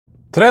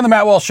Today on the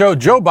Matt Walsh Show,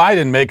 Joe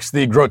Biden makes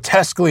the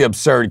grotesquely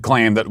absurd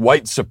claim that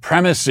white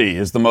supremacy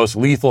is the most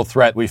lethal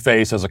threat we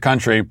face as a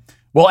country.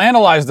 We'll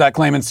analyze that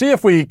claim and see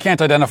if we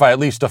can't identify at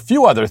least a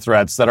few other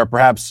threats that are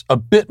perhaps a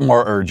bit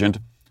more urgent.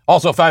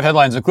 Also, 5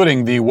 headlines,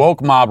 including the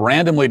woke mob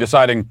randomly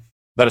deciding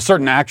that a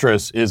certain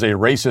actress is a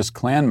racist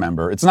Klan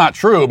member. It's not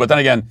true, but then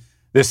again,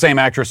 this same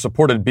actress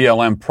supported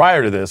BLM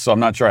prior to this, so I'm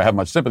not sure I have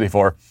much sympathy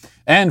for her.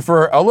 And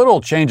for a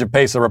little change of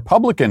pace, a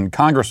Republican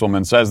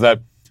congresswoman says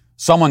that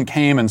someone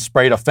came and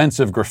sprayed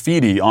offensive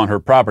graffiti on her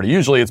property.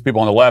 Usually it's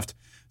people on the left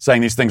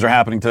saying these things are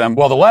happening to them.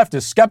 Well, the left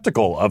is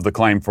skeptical of the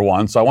claim for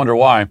one, so I wonder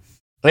why.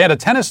 And a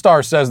tennis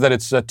star says that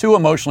it's too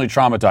emotionally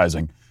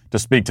traumatizing to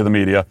speak to the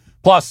media.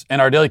 Plus,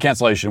 in our daily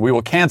cancellation, we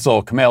will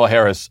cancel Kamala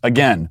Harris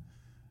again.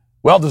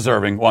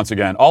 Well-deserving, once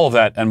again. All of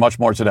that and much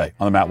more today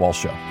on The Matt Walsh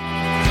Show.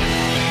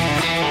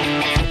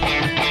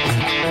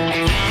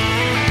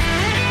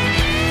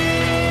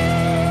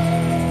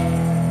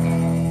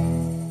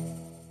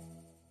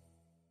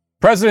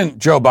 President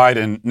Joe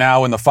Biden,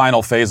 now in the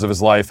final phase of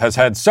his life, has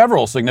had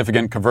several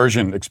significant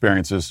conversion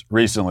experiences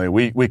recently.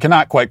 We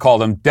cannot quite call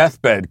them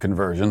deathbed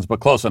conversions, but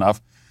close enough.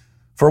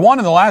 For one,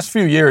 in the last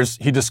few years,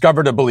 he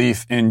discovered a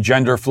belief in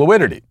gender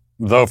fluidity.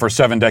 Though for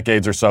 7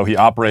 decades or so, he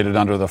operated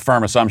under the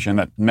firm assumption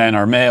that men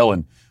are male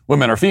and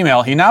women are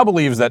female, he now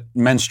believes that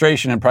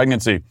menstruation and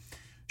pregnancy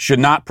should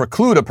not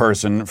preclude a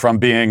person from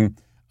being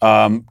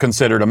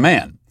considered a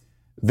man.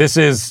 This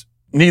is,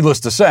 needless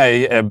to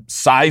say, a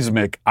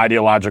seismic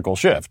ideological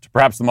shift,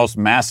 perhaps the most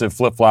massive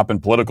flip-flop in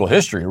political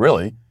history,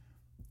 really.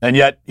 And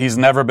yet, he's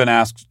never been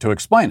asked to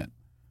explain it.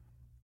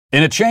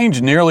 In a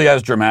change nearly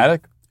as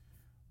dramatic,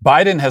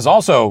 Biden has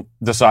also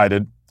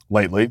decided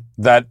lately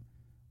that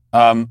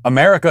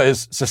America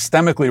is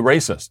systemically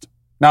racist.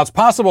 Now, it's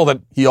possible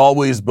that he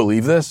always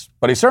believed this,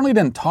 but he certainly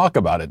didn't talk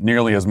about it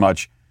nearly as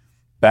much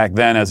back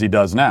then as he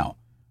does now.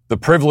 The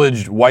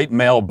privileged white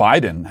male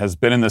Biden has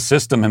been in the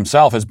system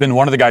himself, has been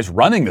one of the guys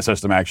running the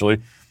system,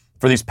 actually,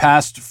 for these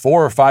past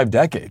 4 or 5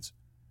 decades.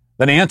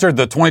 Then he entered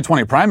the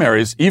 2020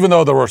 primaries, even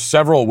though there were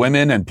several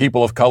women and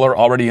people of color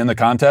already in the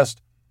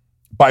contest.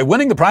 By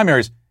winning the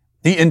primaries,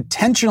 he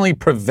intentionally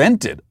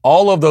prevented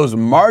all of those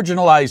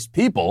marginalized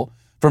people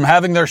from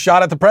having their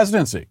shot at the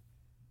presidency.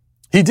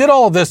 He did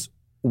all of this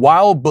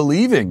while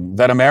believing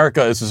that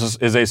America is a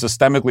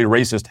systemically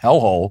racist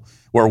hellhole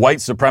where white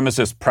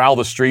supremacists prowl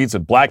the streets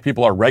and black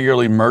people are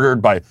regularly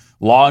murdered by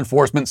law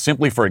enforcement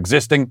simply for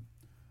existing,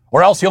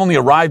 or else he only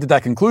arrived at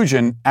that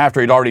conclusion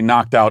after he'd already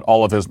knocked out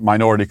all of his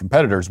minority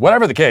competitors.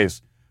 Whatever the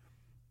case,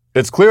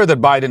 it's clear that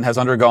Biden has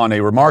undergone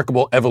a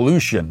remarkable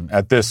evolution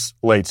at this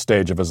late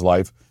stage of his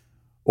life,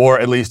 or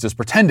at least is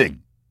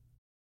pretending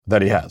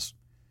that he has.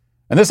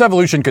 And this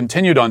evolution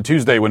continued on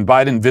Tuesday when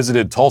Biden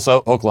visited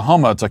Tulsa,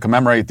 Oklahoma to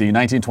commemorate the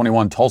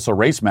 1921 Tulsa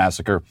Race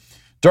Massacre.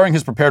 During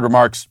his prepared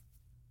remarks,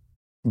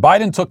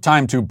 Biden took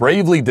time to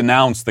bravely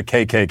denounce the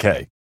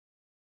KKK.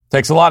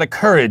 Takes a lot of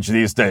courage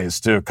these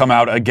days to come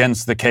out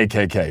against the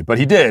KKK, but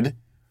he did.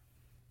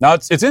 Now,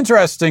 it's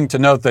interesting to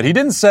note that he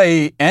didn't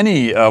say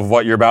any of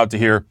what you're about to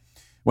hear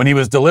when he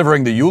was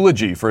delivering the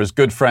eulogy for his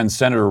good friend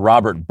Senator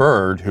Robert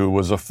Byrd, who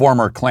was a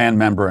former Klan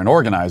member and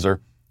organizer.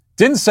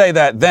 Didn't say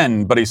that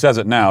then, but he says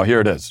it now. Here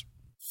it is.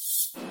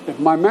 If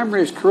my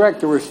memory is correct,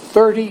 there were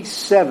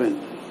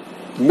 37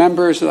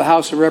 members of the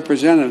House of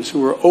Representatives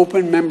who were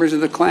open members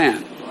of the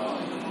Klan.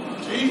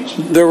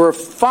 There were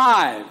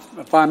 5,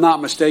 if I'm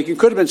not mistaken,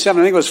 could have been 7,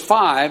 I think it was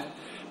 5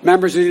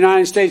 members of the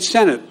United States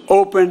Senate,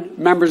 open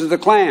members of the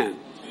Klan.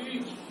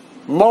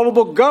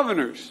 Multiple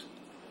governors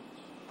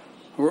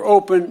who were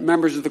open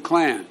members of the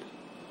Klan.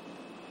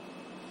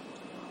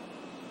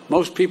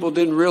 Most people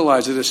didn't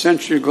realize that a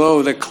century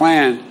ago the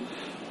Klan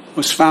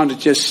was founded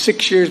just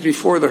 6 years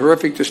before the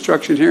horrific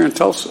destruction here in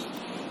Tulsa.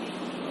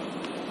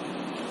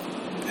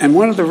 And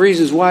one of the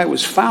reasons why it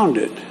was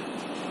founded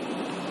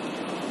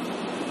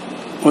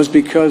was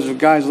because of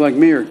guys like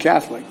me who are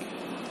Catholic.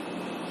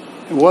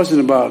 It wasn't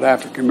about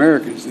African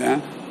Americans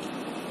then.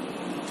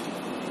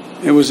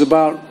 It was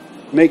about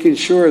making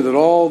sure that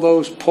all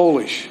those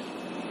Polish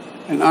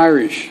and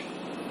Irish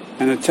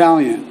and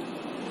Italian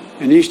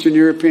and Eastern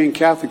European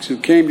Catholics who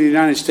came to the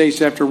United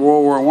States after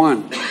World War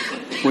I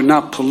would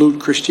not pollute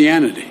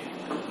Christianity.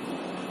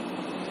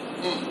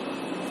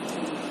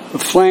 The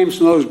flames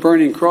from those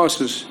burning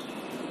crosses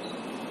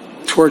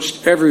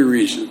torched every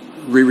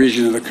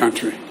region of the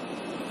country.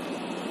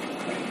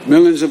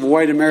 Millions of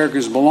white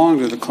Americans belonged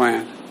to the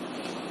Klan,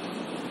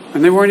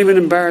 and they weren't even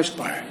embarrassed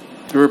by it.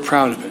 They were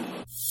proud of it.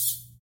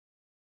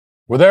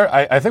 Were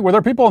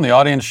there people in the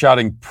audience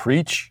shouting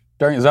 "preach"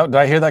 during? Did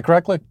I hear that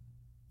correctly?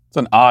 It's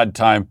an odd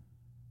time.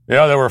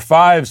 Yeah, there were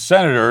 5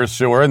 senators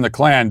who were in the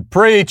Klan.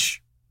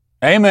 Preach.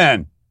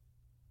 Amen.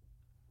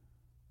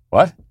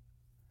 What?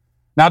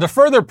 Now, to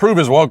further prove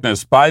his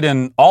wokeness,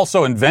 Biden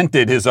also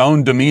invented his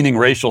own demeaning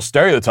racial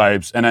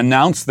stereotypes and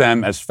announced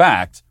them as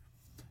fact.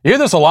 You hear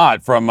this a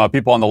lot from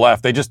people on the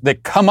left. They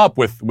come up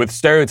with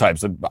stereotypes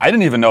that I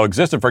didn't even know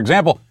existed. For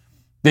example,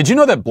 did you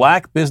know that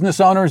black business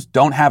owners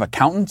don't have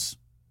accountants?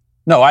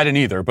 No, I didn't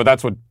either, but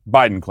that's what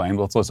Biden claimed.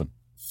 Let's listen.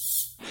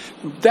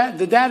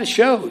 The data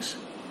shows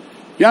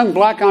young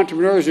black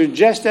entrepreneurs are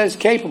just as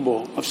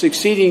capable of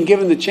succeeding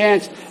given the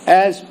chance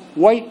as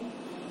white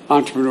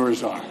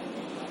entrepreneurs are.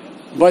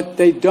 But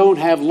they don't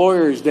have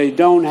lawyers, they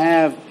don't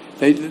have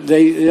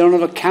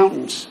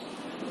accountants,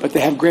 but they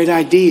have great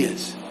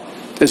ideas.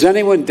 Does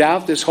anyone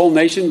doubt this whole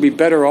nation would be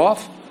better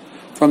off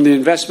from the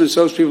investments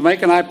those people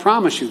make? And I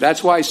promise you,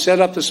 that's why I set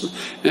up this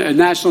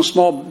National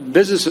Small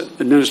Business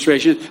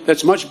Administration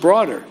that's much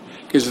broader,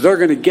 because they're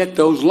going to get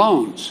those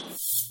loans.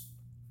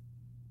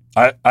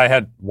 I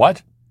had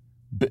what?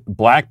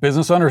 Black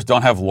business owners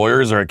don't have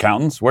lawyers or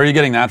accountants? Where are you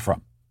getting that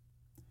from?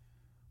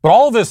 But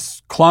all of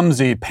this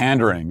clumsy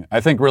pandering,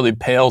 I think, really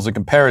pales in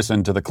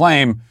comparison to the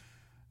claim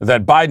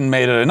that Biden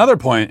made at another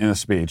point in the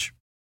speech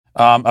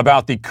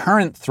about the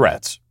current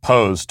threats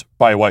posed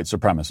by white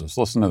supremacists.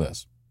 Listen to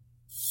this.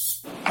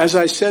 As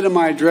I said in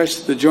my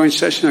address to the joint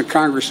session of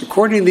Congress,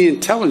 according to the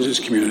intelligence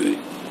community,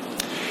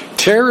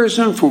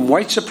 terrorism from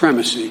white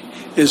supremacy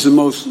is the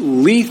most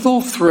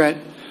lethal threat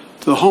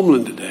to the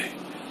homeland today.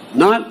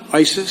 Not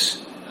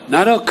ISIS,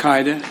 not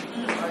Al-Qaeda,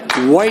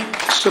 white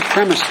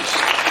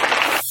supremacists.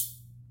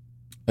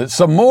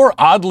 Some more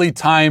oddly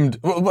timed,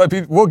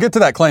 we'll get to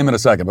that claim in a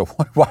second, but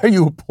why are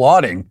you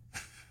applauding?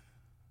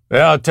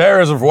 Yeah,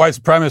 terrorism for white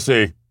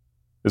supremacy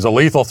is a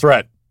lethal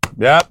threat.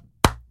 Yeah.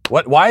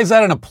 Why is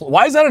that an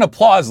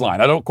applause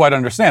line? I don't quite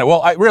understand it.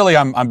 Well,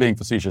 I'm being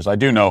facetious. I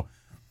do know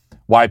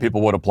why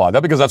people would applaud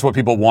that, because that's what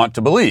people want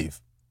to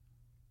believe.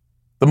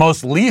 The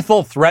most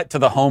lethal threat to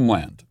the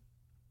homeland.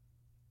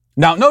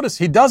 Now, notice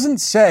he doesn't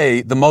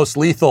say the most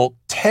lethal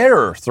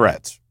terror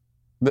threat.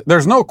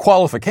 There's no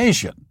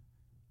qualification.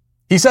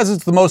 He says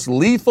it's the most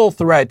lethal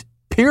threat,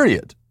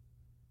 period.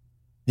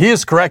 He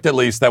is correct, at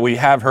least, that we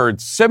have heard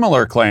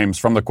similar claims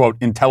from the, quote,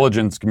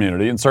 intelligence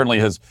community, and certainly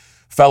his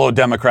fellow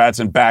Democrats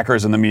and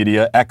backers in the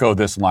media echo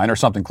this line or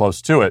something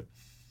close to it.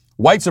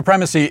 White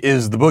supremacy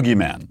is the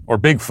boogeyman, or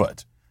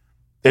Bigfoot.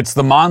 It's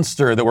the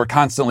monster that we're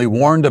constantly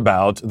warned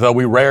about, though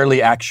we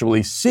rarely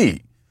actually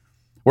see.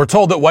 We're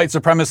told that white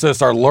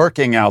supremacists are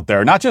lurking out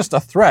there, not just a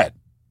threat,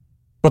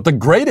 but the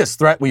greatest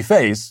threat we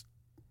face.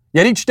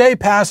 Yet each day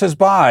passes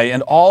by,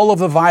 and all of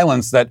the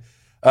violence that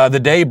the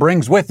day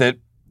brings with it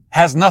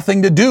has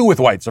nothing to do with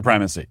white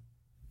supremacy.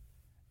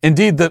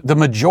 Indeed, the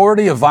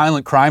majority of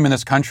violent crime in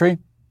this country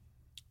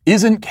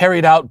isn't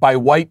carried out by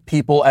white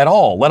people at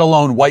all, let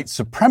alone white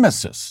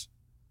supremacists.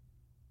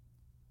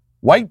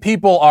 White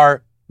people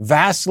are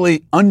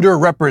vastly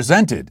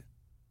underrepresented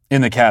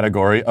in the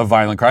category of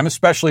violent crime,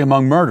 especially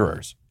among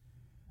murderers.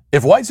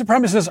 If white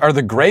supremacists are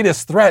the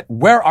greatest threat,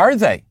 where are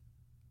they?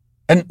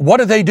 And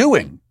what are they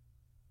doing?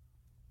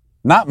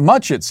 Not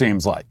much, it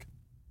seems like.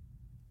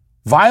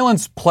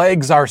 Violence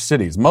plagues our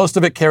cities, most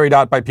of it carried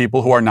out by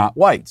people who are not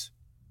white,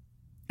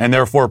 and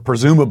therefore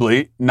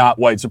presumably not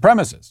white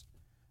supremacists.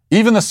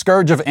 Even the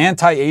scourge of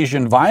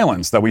anti-Asian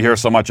violence that we hear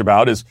so much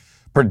about is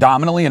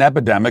predominantly an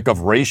epidemic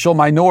of racial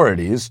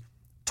minorities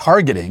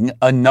targeting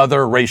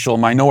another racial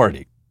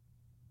minority.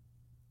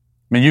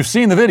 I mean, you've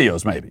seen the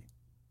videos, maybe.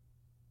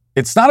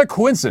 It's not a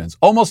coincidence.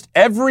 Almost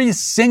every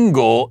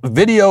single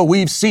video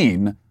we've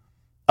seen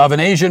of an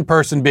Asian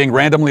person being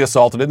randomly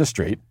assaulted in the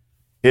street,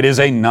 it is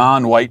a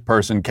non-white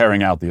person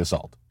carrying out the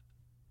assault.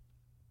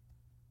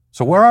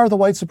 So where are the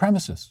white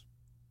supremacists?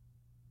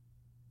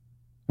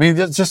 I mean,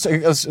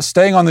 just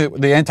staying on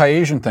the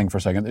anti-Asian thing for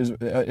a second. There's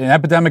an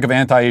epidemic of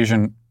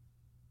anti-Asian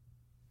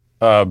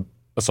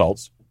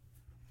assaults.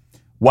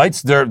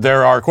 Whites,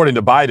 there are, according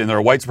to Biden, there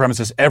are white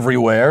supremacists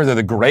everywhere. They're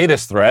the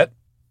greatest threat.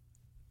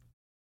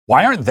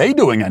 Why aren't they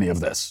doing any of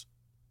this?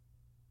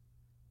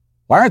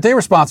 Why aren't they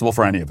responsible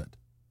for any of it?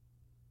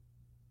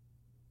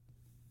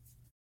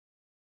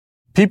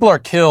 People are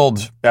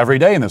killed every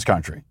day in this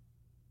country.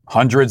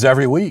 Hundreds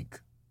every week.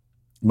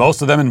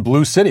 Most of them in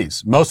blue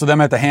cities. Most of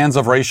them at the hands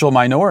of racial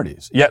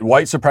minorities. Yet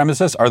white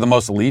supremacists are the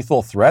most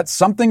lethal threat.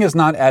 Something is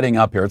not adding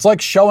up here. It's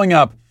like showing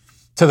up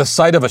to the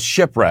site of a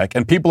shipwreck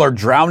and people are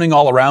drowning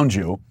all around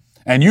you,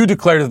 and you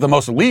declare that the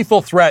most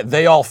lethal threat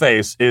they all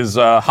face is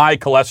high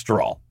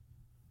cholesterol.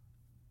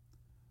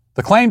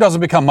 The claim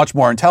doesn't become much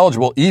more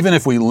intelligible even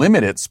if we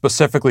limit it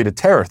specifically to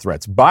terror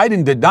threats.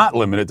 Biden did not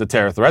limit it to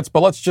terror threats,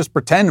 but let's just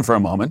pretend for a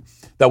moment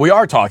that we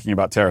are talking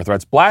about terror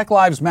threats. Black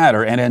Lives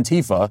Matter and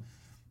Antifa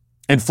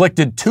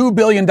inflicted $2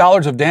 billion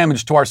of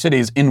damage to our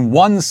cities in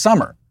one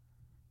summer.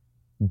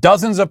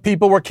 Dozens of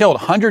people were killed,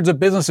 hundreds of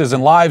businesses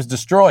and lives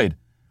destroyed.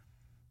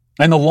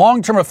 And the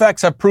long-term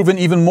effects have proven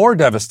even more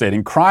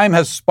devastating. Crime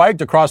has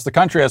spiked across the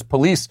country as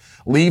police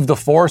leave the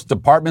force,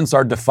 departments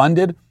are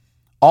defunded,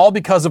 all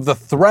because of the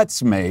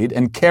threats made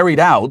and carried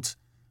out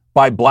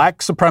by black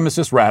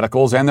supremacist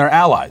radicals and their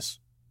allies.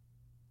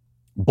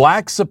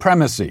 Black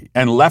supremacy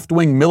and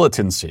left-wing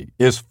militancy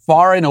is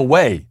far and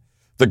away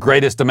the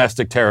greatest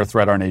domestic terror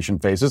threat our nation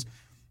faces.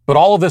 But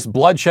all of this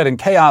bloodshed and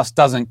chaos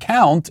doesn't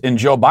count in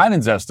Joe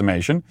Biden's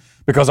estimation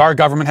because our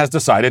government has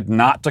decided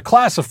not to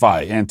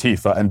classify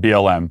Antifa and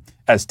BLM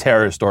as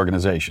terrorist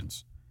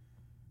organizations.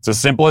 It's as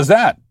simple as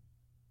that.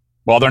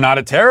 Well, they're not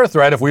a terror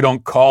threat if we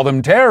don't call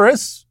them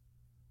terrorists.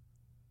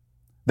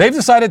 They've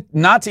decided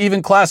not to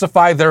even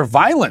classify their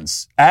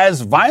violence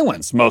as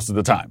violence most of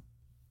the time.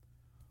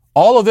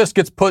 All of this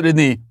gets put in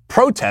the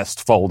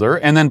protest folder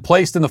and then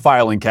placed in the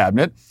filing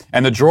cabinet,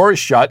 and the drawer is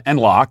shut and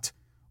locked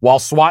while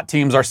SWAT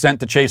teams are sent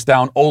to chase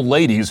down old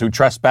ladies who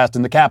trespassed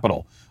in the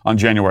Capitol on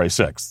January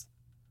 6th.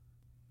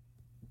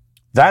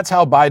 That's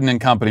how Biden and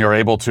company are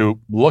able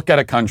to look at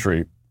a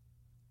country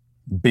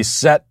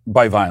beset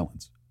by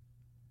violence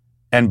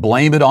and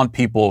blame it on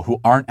people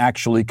who aren't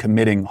actually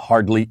committing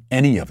hardly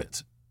any of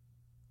it.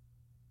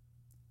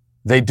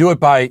 They do it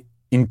by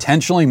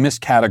intentionally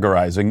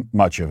miscategorizing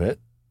much of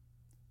it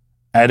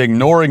and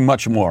ignoring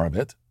much more of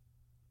it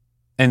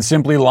and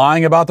simply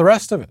lying about the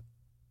rest of it.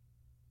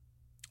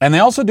 And they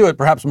also do it,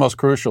 perhaps most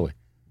crucially,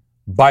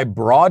 by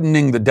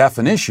broadening the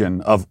definition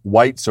of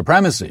white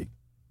supremacy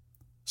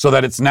so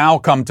that it's now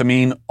come to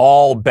mean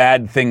all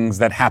bad things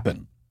that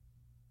happen.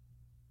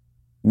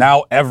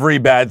 Now every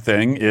bad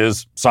thing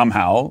is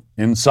somehow,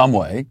 in some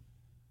way,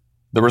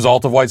 the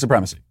result of white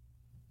supremacy,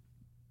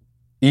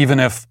 even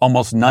if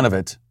almost none of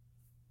it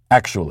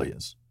actually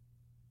is.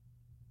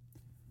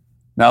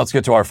 Now let's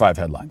get to our 5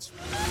 headlines.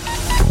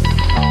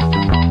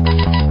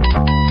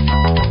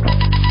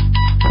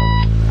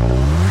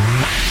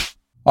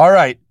 All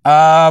right.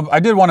 I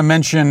did want to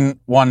mention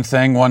one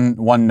thing,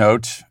 one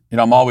note. You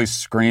know, I'm always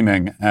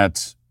screaming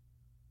at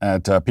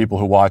people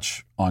who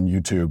watch on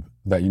YouTube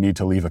that you need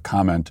to leave a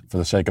comment for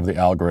the sake of the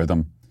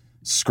algorithm,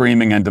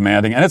 screaming and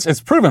demanding. And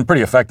it's proven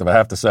pretty effective, I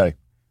have to say.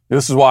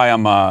 This is why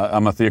I'm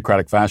a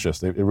theocratic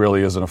fascist. It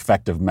really is an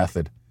effective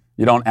method.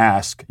 You don't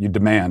ask, you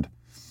demand.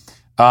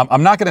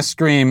 I'm not going to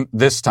scream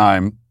this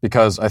time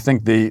because I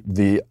think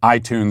the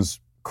iTunes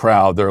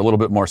crowd, they're a little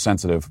bit more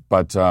sensitive.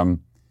 But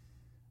on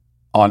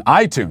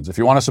iTunes, if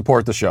you want to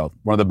support the show,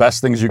 one of the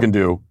best things you can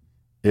do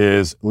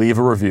is leave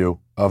a review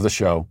of the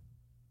show.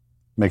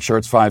 Make sure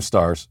it's 5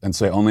 stars and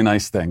say only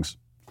nice things.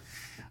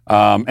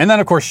 And then,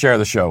 of course, share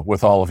the show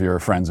with all of your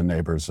friends and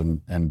neighbors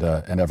and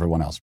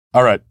everyone else.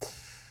 All right.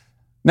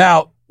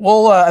 Now,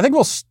 I think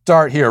we'll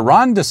start here.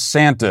 Ron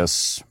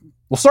DeSantis,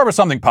 we'll start with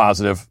something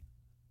positive.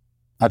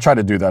 I try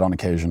to do that on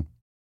occasion.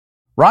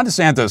 Ron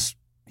DeSantis,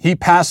 he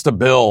passed a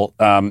bill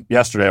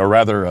yesterday, or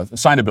rather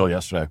signed a bill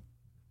yesterday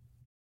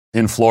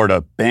in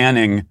Florida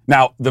banning.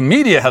 Now, the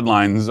media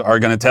headlines are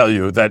going to tell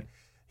you that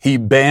he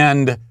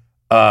banned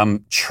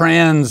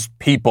trans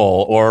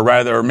people, or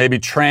rather maybe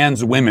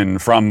trans women,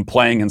 from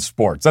playing in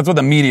sports. That's what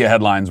the media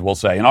headlines will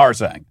say and are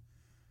saying.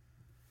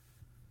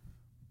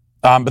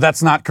 But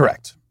that's not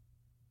correct.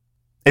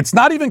 It's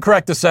not even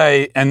correct to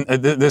say, and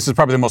this is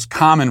probably the most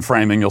common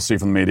framing you'll see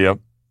from the media,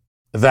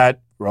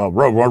 that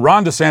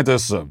Ron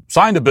DeSantis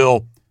signed a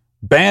bill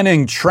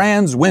banning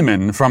trans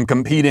women from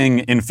competing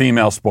in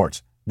female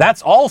sports.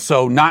 That's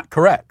also not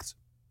correct.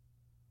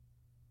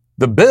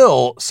 The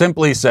bill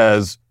simply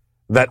says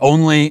that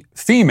only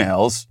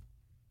females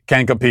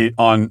can compete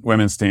on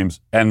women's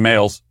teams and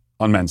males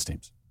on men's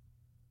teams.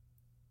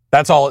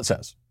 That's all it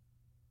says.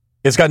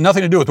 It's got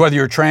nothing to do with whether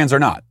you're trans or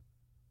not.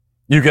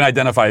 You can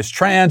identify as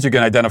trans, you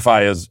can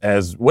identify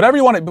as whatever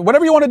you want to do,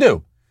 whoever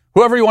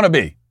you want to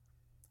be.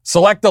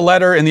 Select the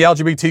letter in the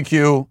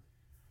LGBTQ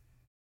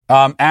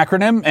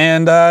acronym,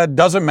 and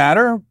doesn't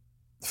matter.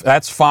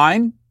 That's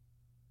fine.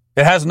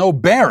 It has no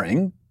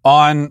bearing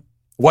on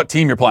what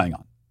team you're playing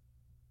on.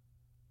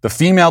 The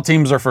female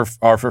teams are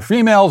for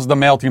females. The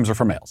male teams are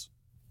for males.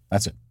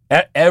 That's it.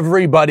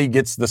 Everybody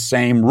gets the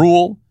same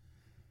rule,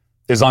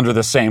 is under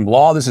the same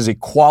law. This is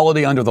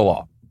equality under the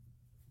law.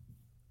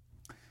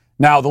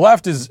 Now, the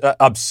left is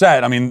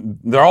upset. I mean,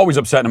 they're always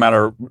upset no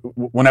matter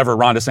whenever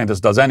Ron DeSantis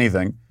does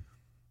anything.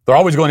 They're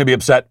always going to be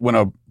upset when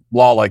a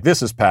law like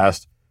this is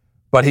passed.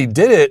 But he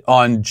did it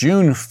on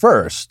June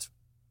 1st,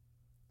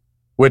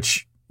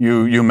 which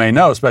you may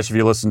know, especially if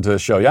you listened to the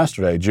show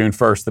yesterday, June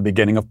 1st, the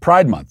beginning of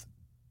Pride Month.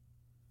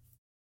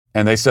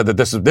 And they said that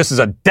this is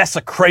a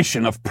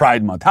desecration of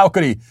Pride Month. How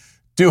could he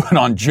do it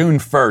on June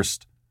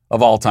 1st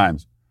of all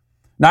times?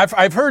 Now,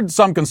 I've heard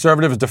some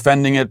conservatives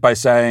defending it by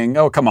saying,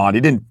 "Oh, come on, he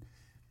didn't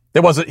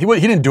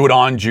do it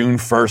on June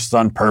 1st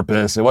on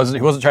purpose. He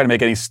wasn't trying to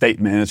make any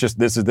statement. It's just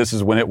this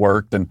is when it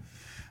worked, and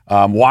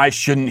why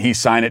shouldn't he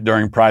sign it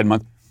during Pride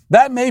Month?"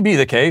 That may be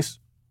the case.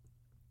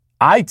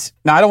 I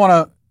don't want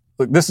to.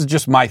 Look, this is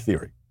just my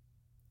theory.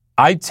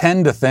 I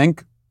tend to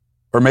think,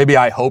 or maybe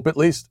I hope at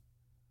least,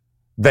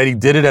 that he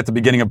did it at the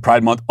beginning of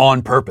Pride Month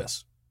on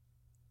purpose.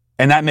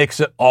 And that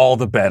makes it all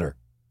the better.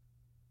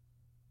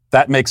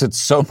 That makes it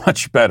so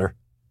much better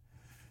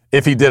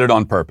if he did it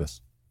on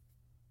purpose.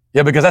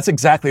 Yeah, because that's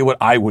exactly what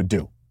I would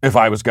do if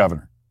I was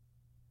governor.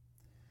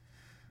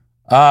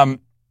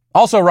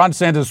 Also, Ron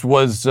DeSantis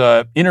was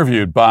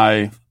interviewed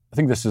by, I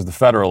think this is the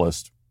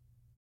Federalist,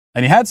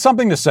 and he had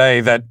something to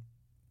say that,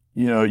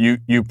 you know,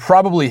 you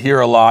probably hear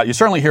a lot. You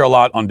certainly hear a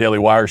lot on Daily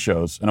Wire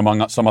shows and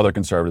among some other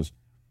conservatives.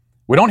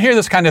 We don't hear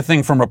this kind of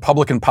thing from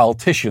Republican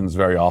politicians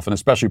very often,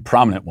 especially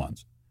prominent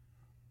ones.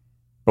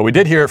 But we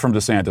did hear it from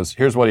DeSantis.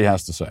 Here's what he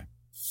has to say.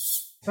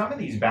 Some of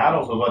these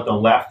battles with what the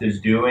left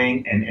is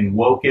doing and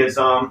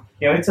wokeism,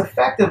 it's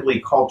effectively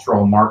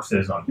cultural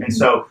Marxism. And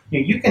so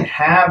you can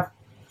have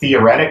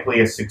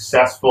theoretically a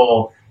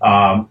successful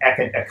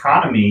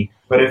economy.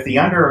 But if the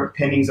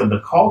underpinnings of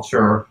the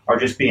culture are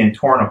just being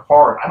torn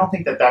apart, I don't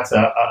think that that's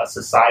a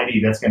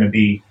society that's going to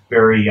be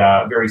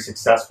very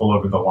successful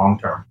over the long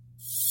term.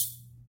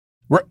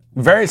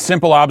 Very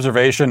simple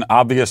observation,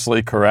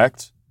 obviously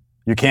correct.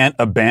 You can't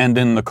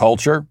abandon the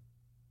culture.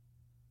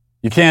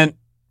 You can't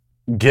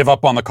give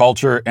up on the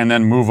culture and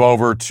then move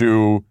over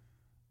to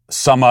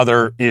some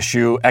other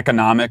issue,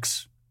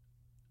 economics,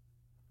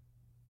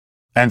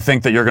 and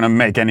think that you're going to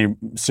make any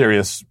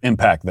serious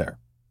impact there.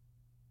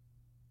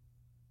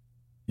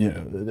 You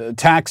know,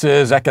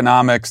 taxes,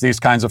 economics, these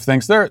kinds of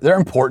things, they're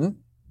important.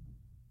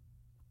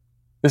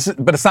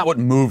 But it's not what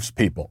moves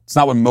people. It's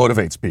not what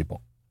motivates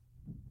people.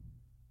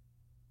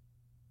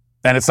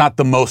 And it's not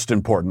the most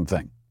important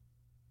thing.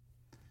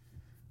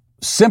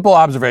 Simple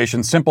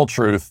observation, simple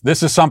truth.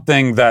 This is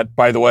something that,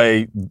 by the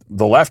way,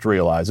 the left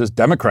realizes.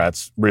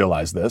 Democrats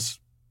realize this.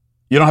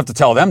 You don't have to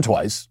tell them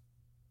twice.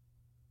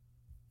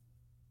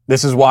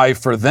 This is why,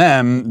 for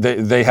them,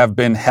 they have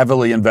been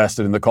heavily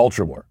invested in the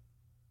culture war.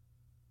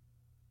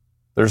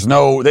 They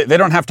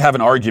don't have to have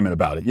an argument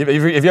about it. Have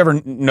you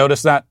ever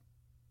noticed that?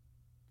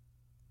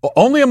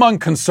 Only among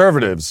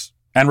conservatives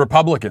and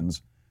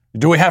Republicans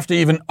do we have to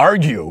even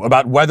argue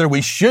about whether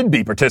we should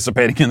be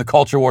participating in the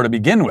culture war to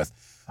begin with.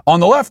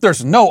 On the left,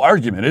 there's no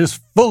argument. It is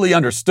fully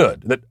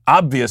understood that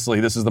obviously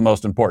this is the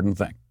most important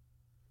thing.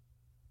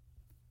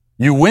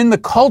 You win the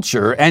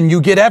culture and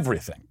you get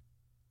everything.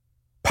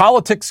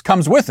 Politics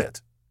comes with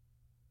it.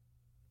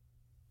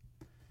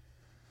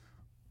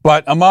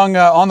 But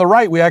on the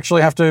right, we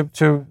actually have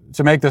to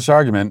make this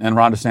argument, and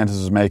Ron DeSantis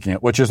is making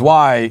it, which is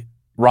why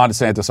Ron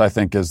DeSantis, I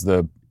think, is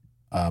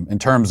in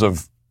terms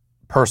of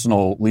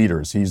personal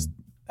leaders,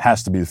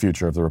 has to be the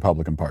future of the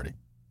Republican Party.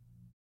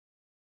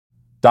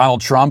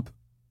 Donald Trump,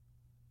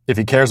 if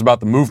he cares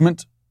about the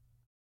movement,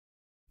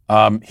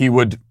 he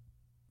would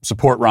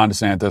support Ron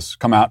DeSantis,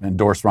 come out and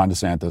endorse Ron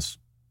DeSantis.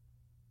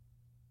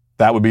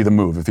 That would be the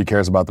move if he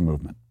cares about the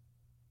movement.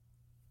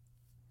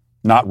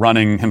 Not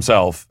running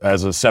himself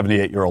as a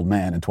 78-year-old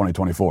man in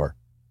 2024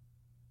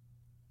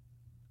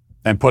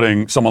 and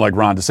putting someone like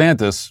Ron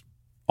DeSantis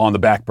on the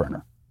back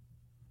burner.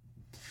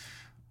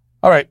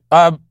 All right,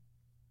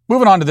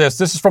 moving on to this.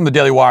 This is from the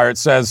Daily Wire. It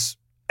says,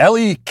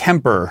 Ellie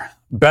Kemper,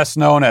 best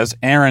known as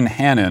Erin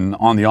Hannon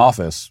on The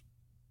Office.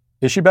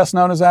 Is she best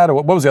known as that? Or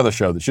what was the other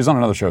show? She's on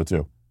another show,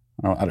 too.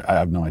 I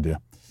have no idea.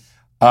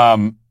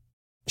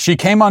 She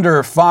came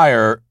under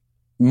fire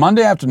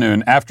Monday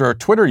afternoon after a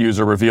Twitter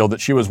user revealed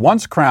that she was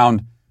once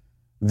crowned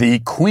the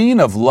Queen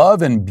of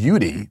Love and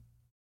Beauty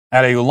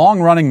at a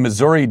long-running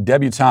Missouri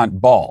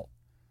debutante ball.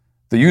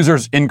 The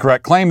user's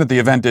incorrect claim that the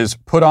event is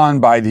put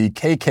on by the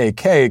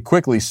KKK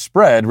quickly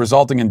spread,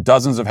 resulting in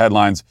dozens of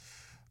headlines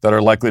that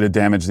are likely to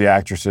damage the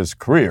actress's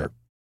career.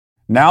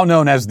 Now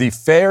known as the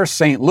Fair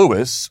St.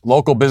 Louis,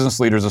 local business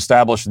leaders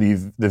established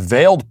the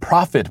Veiled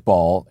Prophet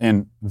Ball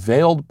in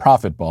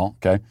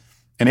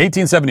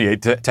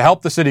 1878 to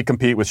help the city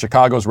compete with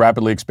Chicago's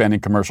rapidly expanding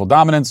commercial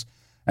dominance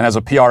and as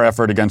a PR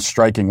effort against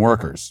striking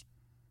workers.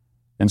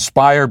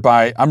 Inspired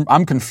by,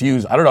 I'm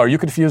confused. I don't know. Are you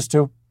confused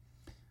too?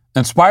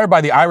 Inspired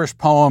by the Irish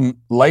poem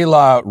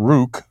Layla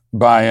Rook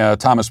by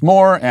Thomas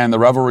More and the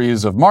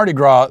revelries of Mardi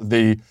Gras,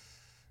 the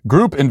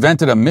group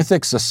invented a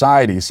mythic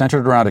society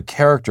centered around a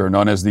character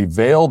known as the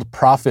Veiled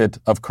Prophet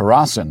of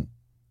Khorasan,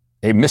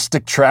 a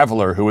mystic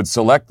traveler who would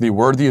select the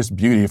worthiest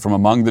beauty from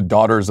among the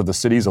daughters of the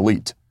city's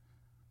elite.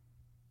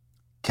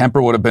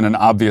 Kemper would have been an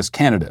obvious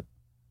candidate.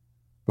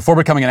 Before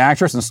becoming an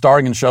actress and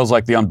starring in shows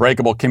like The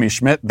Unbreakable Kimmy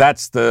Schmidt,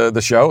 that's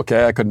the show,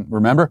 okay, I couldn't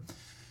remember,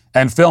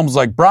 and films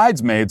like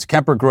Bridesmaids,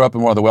 Kemper grew up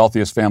in one of the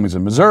wealthiest families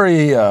in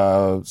Missouri,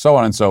 so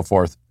on and so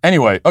forth.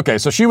 Anyway, okay,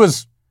 so she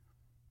was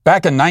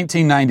back in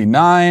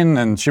 1999,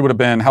 and she would have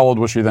been, how old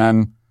was she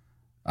then?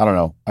 I don't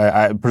know.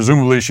 I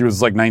presumably she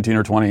was like 19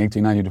 or 20,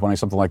 18, 19, 20,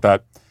 something like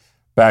that.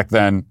 Back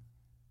then,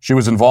 she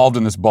was involved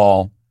in this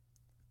ball.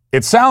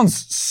 It sounds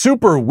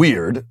super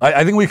weird.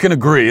 I think we can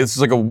agree. This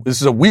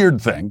is a weird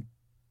thing.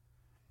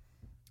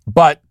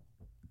 But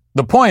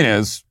the point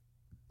is,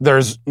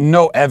 there's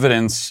no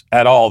evidence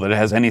at all that it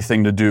has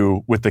anything to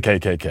do with the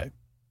KKK,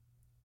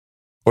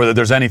 or that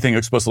there's anything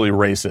explicitly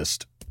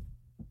racist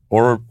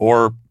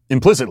or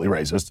implicitly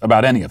racist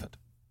about any of it.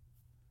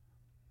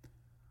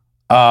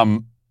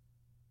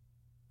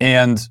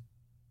 And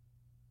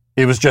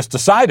it was just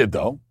decided,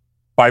 though,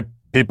 by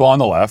people on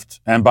the left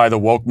and by the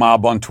woke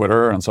mob on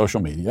Twitter and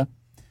social media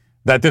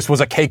that this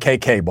was a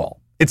KKK ball.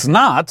 It's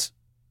not.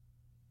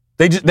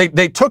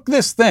 They took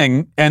this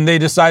thing and they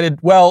decided,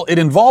 well, it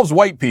involves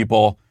white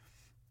people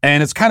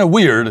and it's kind of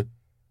weird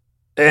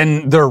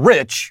and they're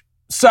rich,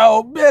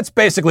 so it's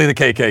basically the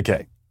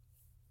KKK.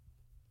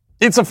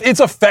 It's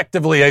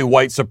effectively a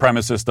white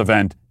supremacist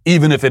event,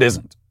 even if it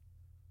isn't.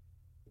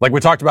 Like we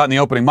talked about in the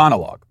opening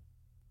monologue.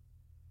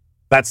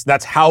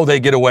 That's how they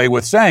get away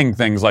with saying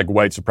things like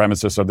white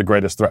supremacists are the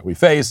greatest threat we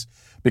face,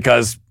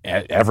 because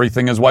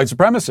everything is white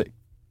supremacy.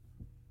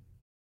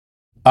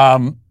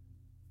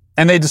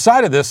 And they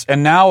decided this,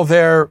 and now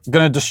they're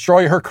going to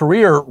destroy her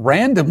career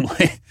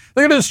randomly.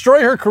 They're going to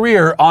destroy her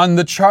career on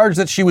the charge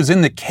that she was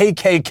in the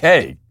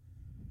KKK.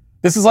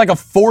 This is like a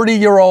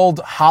 40-year-old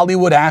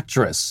Hollywood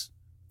actress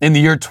in the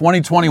year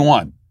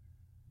 2021.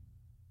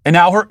 And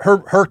now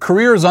her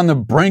career is on the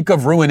brink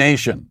of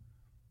ruination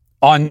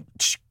on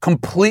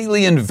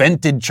completely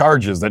invented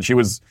charges that she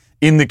was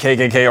in the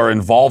KKK or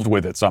involved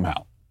with it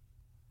somehow.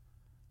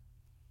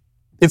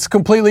 It's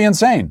completely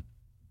insane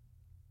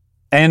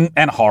and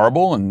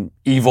horrible and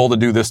evil to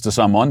do this to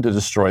someone, to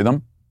destroy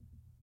them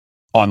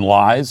on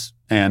lies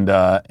and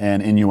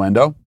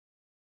innuendo.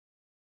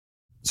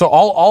 So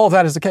all of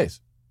that is the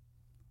case.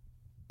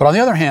 But on the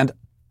other hand,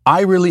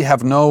 I really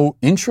have no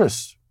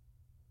interest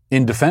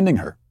in defending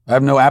her. I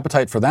have no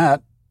appetite for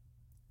that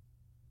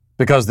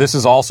because this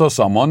is also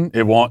someone,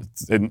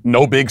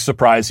 no big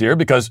surprise here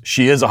because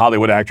she is a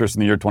Hollywood actress in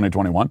the year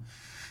 2021.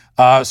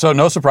 So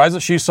no surprise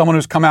that she's someone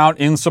who's come out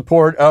in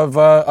support of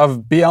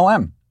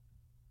BLM.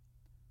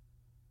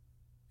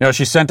 You know,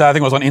 she sent, I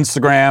think it was on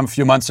Instagram a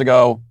few months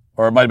ago,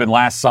 or it might have been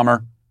last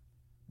summer.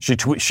 She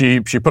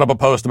put up a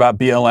post about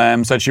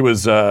BLM, said she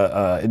was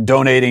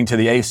donating to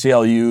the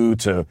ACLU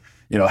to,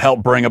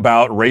 help bring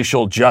about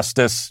racial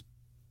justice,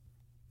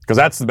 because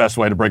that's the best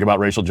way to bring about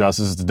racial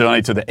justice is to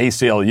donate to the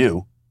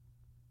ACLU.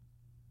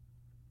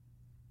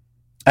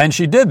 And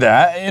she did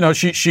that.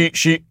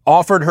 She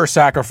offered her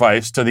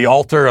sacrifice to the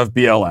altar of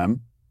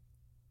BLM.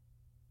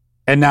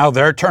 And now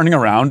they're turning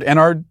around and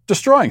are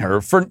destroying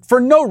her for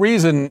no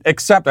reason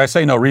except, I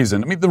say no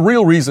reason. I mean, the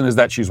real reason is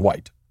that she's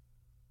white.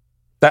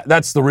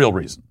 That's the real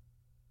reason.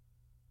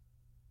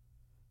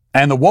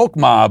 And the woke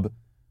mob,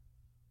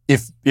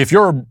 if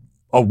you're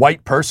a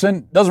white person,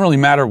 it doesn't really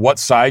matter what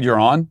side you're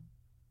on.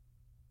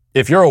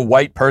 If you're a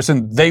white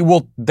person, they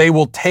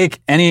will take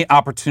any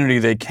opportunity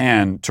they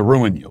can to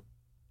ruin you.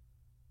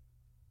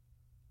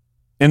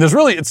 And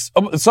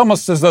it's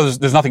almost as though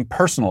there's nothing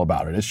personal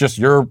about it. It's just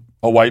you're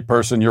a white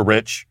person, you're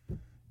rich,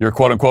 you're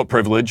quote unquote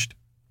privileged.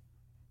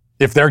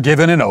 If they're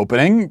given an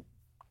opening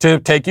to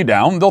take you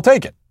down, they'll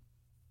take it.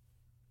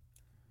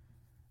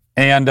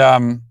 And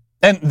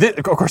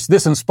of course,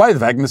 this in spite of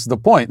the fact, and this is the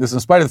point, this in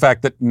spite of the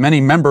fact that many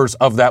members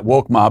of that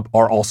woke mob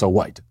are also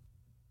white.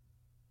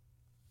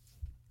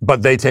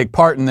 But they take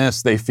part in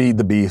this, they feed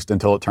the beast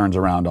until it turns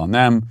around on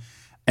them.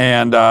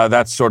 And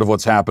that's sort of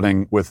what's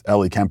happening with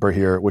Ellie Kemper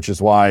here, which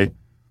is why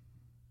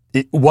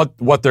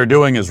what they're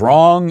doing is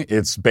wrong.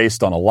 It's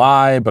based on a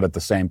lie, but at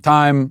the same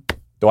time,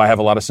 do I have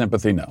a lot of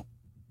sympathy? No.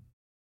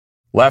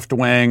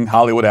 Left-wing,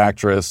 Hollywood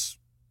actress,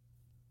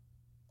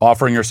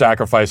 offering your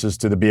sacrifices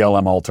to the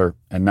BLM altar,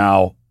 and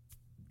now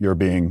you're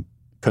being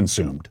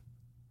consumed.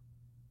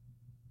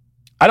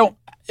 I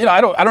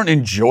don't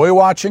enjoy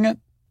watching it,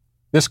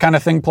 this kind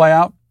of thing play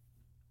out.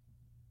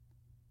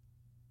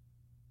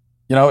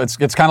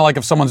 It's kind of like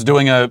if someone's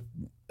doing a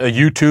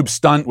YouTube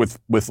stunt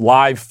with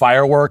live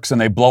fireworks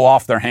and they blow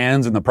off their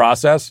hands in the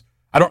process.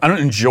 I don't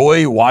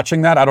enjoy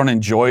watching that. I don't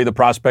enjoy the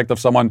prospect of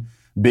someone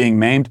being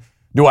maimed.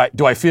 Do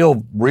I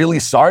feel really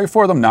sorry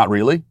for them? Not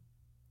really.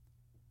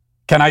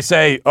 Can I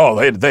say, oh,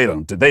 they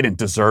didn't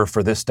deserve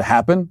for this to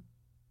happen?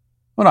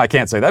 Well, no, I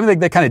can't say that. I mean,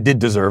 they kind of did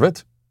deserve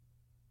it,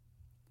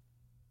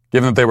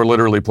 given that they were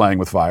literally playing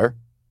with fire.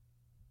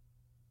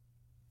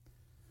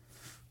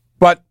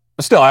 But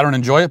still, I don't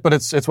enjoy it, but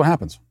it's what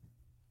happens.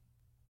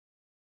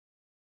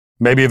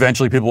 Maybe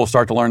eventually people will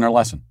start to learn their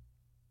lesson.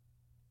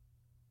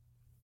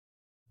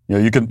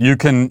 You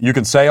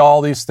can say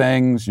all these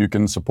things. You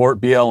can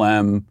support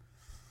BLM.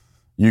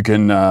 You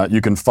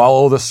can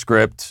follow the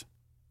script.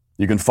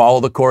 You can follow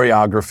the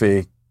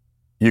choreography.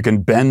 You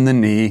can bend the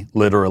knee,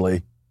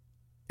 literally.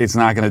 It's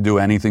not going to do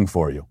anything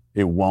for you.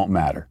 It won't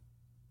matter.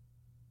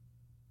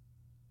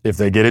 If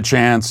they get a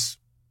chance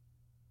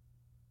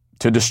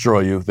to destroy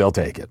you, they'll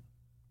take it.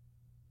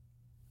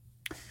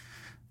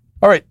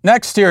 All right,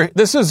 next here,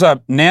 this is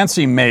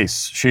Nancy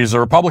Mace. She's a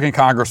Republican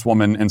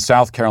congresswoman in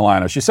South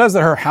Carolina. She says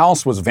that her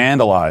house was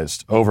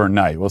vandalized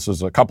overnight. Well, this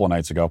was a couple of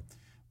nights ago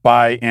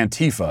by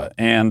Antifa,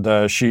 and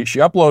she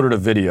uploaded a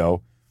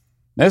video.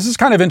 Now, this is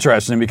kind of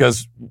interesting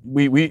because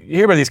we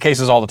hear about these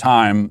cases all the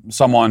time.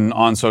 Someone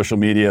on social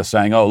media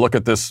saying, "Oh, look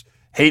at this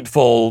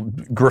hateful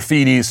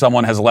graffiti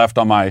someone has left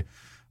on my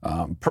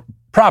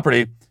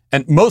property,"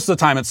 and most of the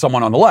time it's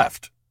someone on the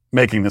left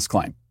making this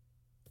claim.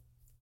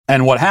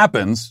 And what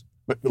happens?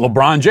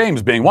 LeBron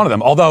James being one of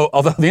them. Although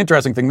the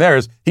interesting thing there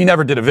is he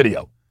never did a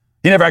video.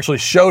 He never actually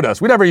showed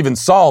us. We never even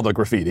saw the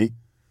graffiti.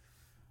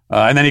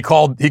 And then he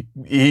called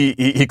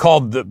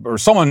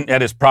someone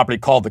at his property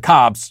called the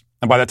cops.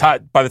 And by the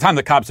time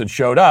the cops had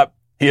showed up,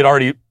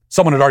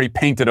 someone had already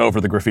painted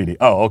over the graffiti.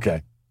 Oh,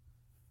 okay.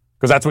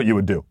 Because that's what you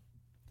would do.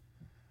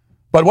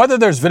 But whether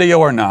there's video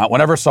or not,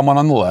 whenever someone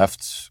on the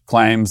left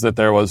claims that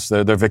they're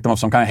victim of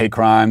some kind of hate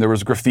crime, there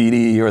was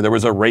graffiti or there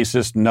was a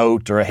racist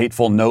note or a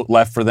hateful note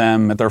left for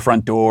them at their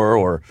front door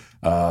or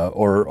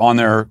on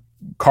their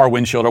car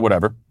windshield or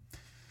whatever,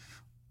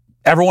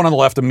 everyone on the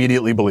left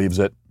immediately believes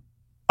it,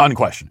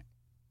 unquestioning.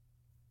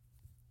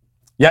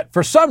 Yet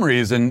for some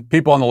reason,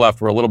 people on the left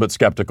were a little bit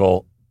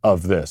skeptical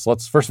of this.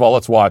 Let's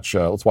watch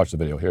the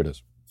video. Here it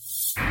is.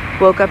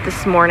 woke up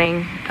this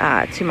morning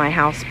to my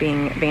house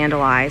being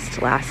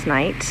vandalized last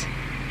night.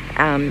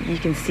 You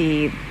can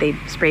see they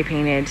spray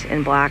painted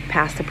in black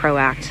past the PRO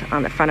Act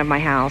on the front of my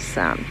house.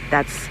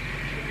 That's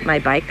my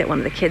bike that one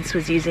of the kids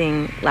was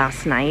using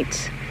last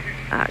night,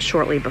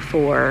 shortly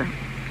before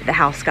the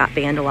house got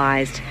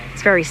vandalized.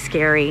 It's very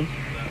scary.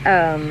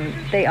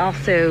 They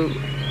also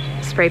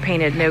spray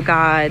painted "No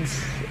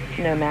Gods,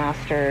 No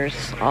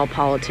Masters, All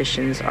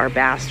Politicians Are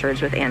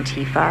Bastards" with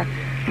Antifa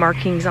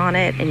markings on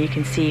it, and you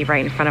can see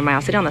right in front of my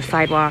house, on the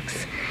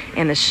sidewalks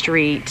and the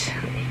street.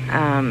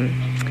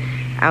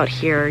 Out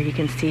here, you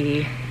can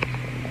see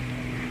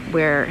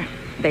where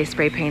they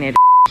spray painted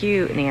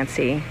 "You,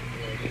 Nancy,"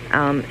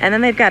 and then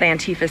they've got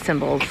Antifa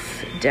symbols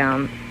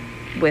down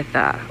with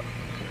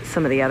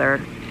some of the other.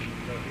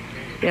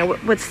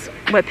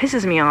 What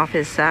pisses me off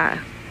is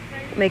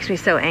makes me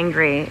so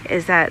angry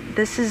is that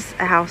this is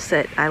a house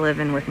that I live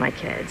in with my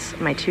kids,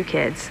 my 2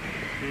 kids,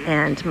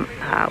 and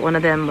one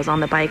of them was on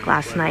the bike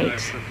last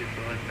night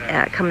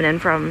coming in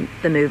from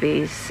the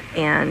movies,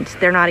 and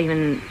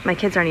my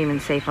kids aren't even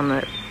safe on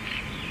the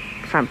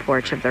front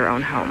porch of their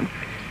own home.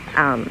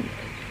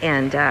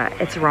 And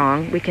it's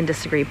wrong. We can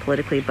disagree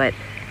politically, but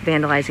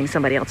vandalizing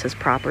somebody else's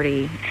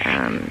property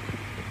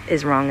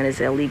is wrong and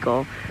is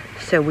illegal.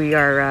 So we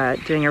are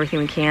doing everything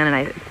we can, and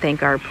I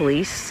thank our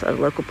police,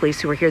 local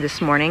police who were here this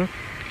morning,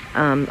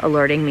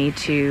 alerting me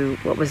to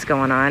what was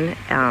going on,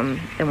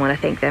 and want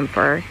to thank them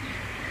for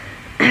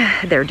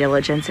their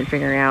diligence in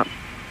figuring out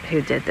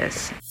who did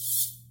this.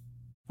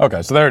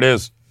 Okay, so there it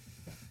is.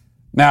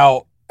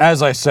 Now,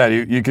 as I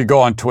said, you could go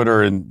on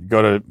Twitter and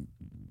go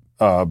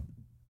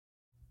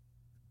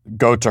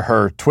to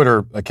her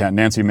Twitter account,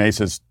 Nancy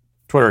Mace's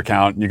Twitter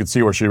account, and you can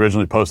see where she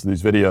originally posted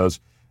these videos.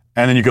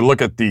 And then you could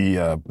look at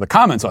the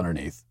comments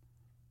underneath.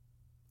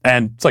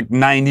 And it's like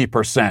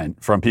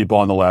 90% from people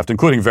on the left,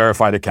 including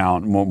verified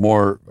account,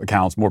 more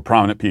accounts, more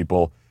prominent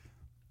people,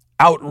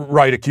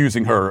 outright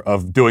accusing her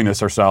of doing this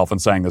herself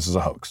and saying this is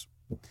a hoax.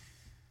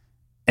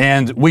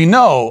 And we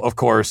know, of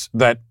course,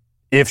 that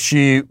if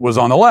she was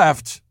on the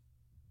left,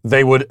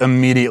 they would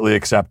immediately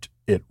accept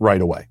it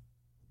right away,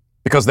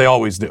 because they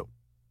always do.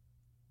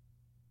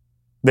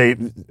 They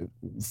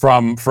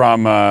from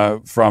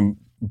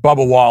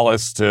Bubba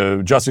Wallace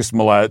to Jussie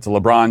Smollett to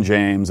LeBron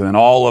James, and then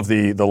all of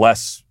the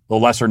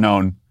lesser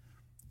known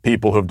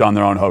people who've done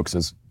their own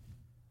hoaxes.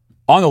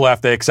 On the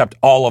left, they accept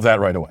all of that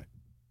right away.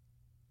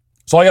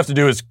 So all you have to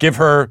do is give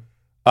her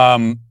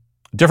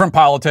different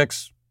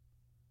politics,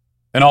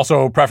 and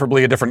also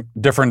preferably a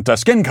different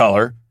skin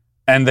color,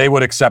 and they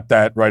would accept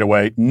that right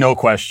away, no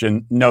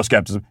question, no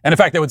skepticism. And in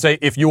fact, they would say,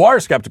 if you are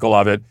skeptical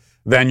of it,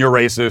 then you're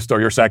racist or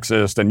you're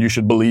sexist and you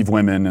should believe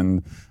women.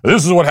 And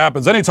this is what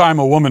happens anytime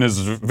a woman is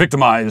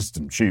victimized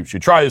and she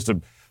tries to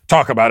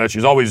talk about it.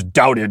 She's always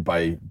doubted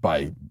by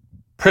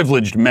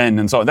privileged men.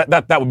 And so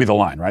that would be the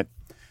line, right?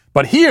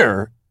 But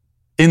here,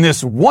 in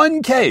this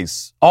one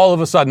case, all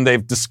of a sudden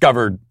they've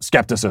discovered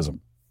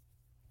skepticism.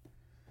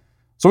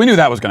 So we knew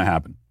that was going to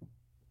happen.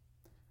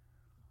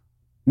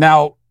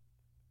 Now,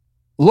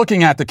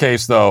 looking at the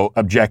case, though,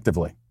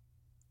 objectively,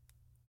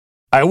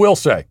 I will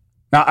say,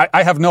 now,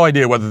 I have no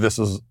idea whether this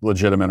is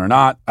legitimate or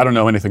not. I don't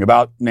know anything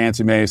about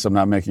Nancy Mace. I'm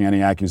not making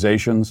any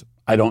accusations.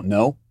 I don't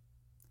know.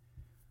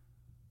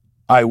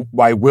 I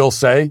will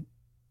say,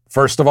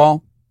 first of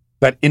all,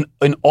 that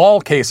in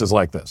all cases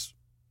like this,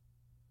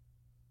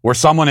 where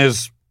someone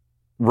is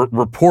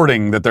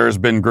reporting that there has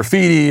been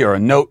graffiti or a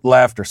note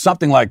left or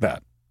something like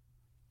that,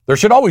 there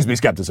should always be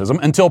skepticism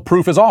until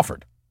proof is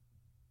offered.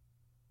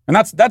 And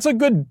that's a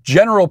good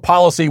general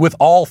policy with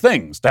all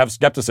things, to have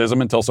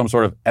skepticism until some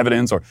sort of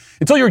evidence or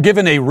until you're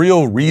given a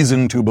real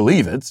reason to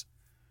believe it.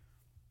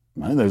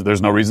 Well,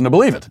 there's no reason to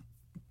believe it,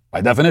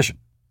 by definition.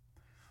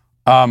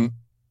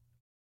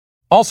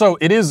 Also,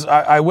 it is,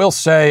 I will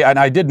say, and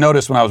I did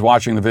notice when I was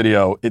watching the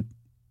video,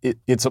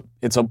 it's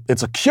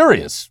a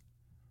curious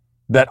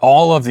that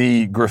all of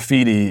the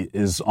graffiti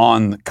is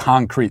on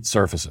concrete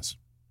surfaces.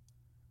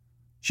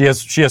 She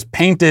has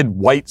painted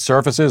white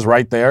surfaces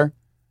right there.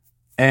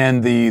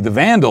 And the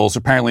vandals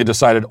apparently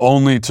decided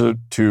only to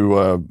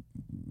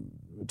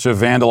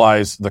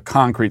vandalize the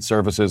concrete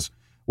surfaces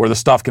where the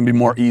stuff can be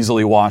more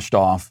easily washed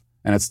off,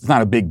 and it's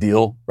not a big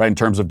deal, right, in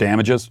terms of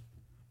damages.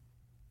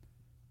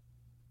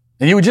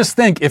 And you would just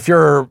think, if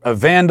you're a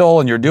vandal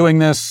and you're doing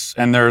this,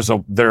 and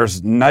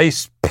there's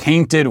nice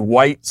painted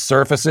white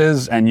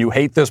surfaces, and you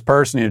hate this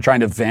person and you're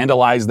trying to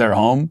vandalize their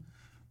home,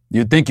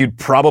 you'd think you'd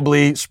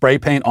probably spray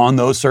paint on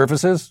those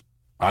surfaces.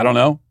 I don't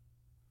know.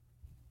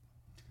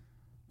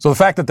 So the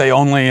fact that they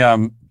only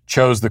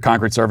chose the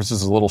concrete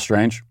surfaces is a little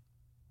strange.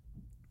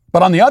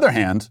 But on the other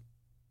hand,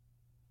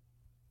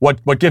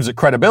 what gives it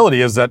credibility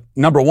is that,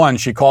 number one,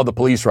 she called the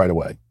police right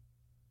away.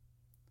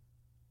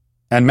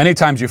 And many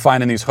times you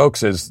find in these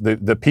hoaxes,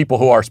 the people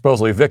who are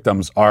supposedly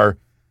victims are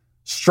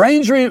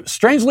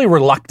strangely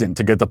reluctant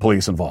to get the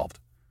police involved.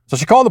 So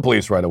she called the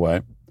police right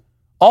away.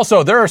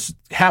 Also,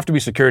 have to be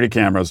security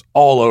cameras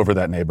all over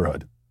that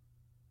neighborhood.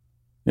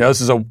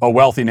 This is a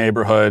wealthy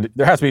neighborhood.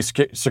 There has to be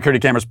security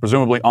cameras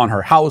presumably on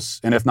her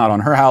house, and if not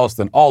on her house,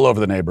 then all over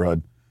the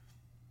neighborhood.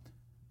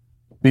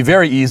 Be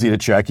very easy to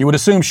check. You would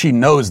assume she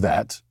knows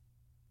that.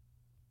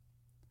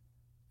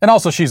 And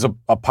also, she's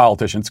a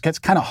politician. It's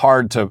kind of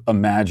hard to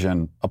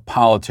imagine a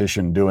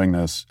politician doing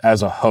this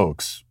as a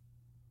hoax.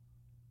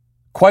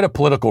 Quite a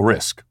political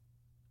risk.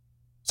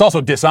 It's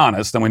also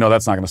dishonest, and we know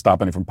that's not going to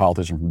stop any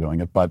politician from doing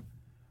it.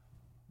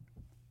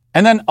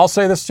 And then I'll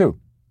say this too.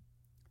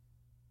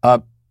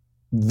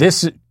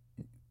 This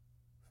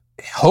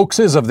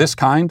hoaxes of this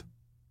kind,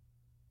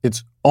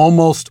 it's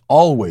almost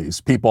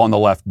always people on the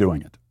left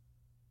doing it.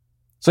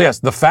 So yes,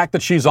 the fact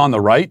that she's on the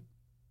right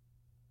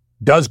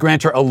does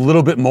grant her a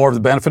little bit more of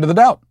the benefit of the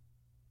doubt.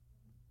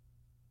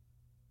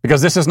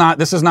 Because this is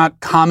not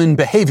common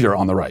behavior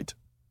on the right.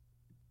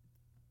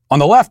 On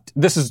the left,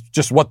 this is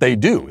just what they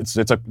do. It's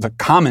a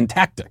common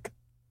tactic.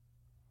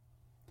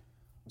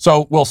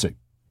 So we'll see.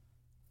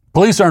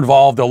 Police are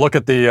involved. They'll look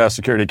at the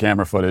security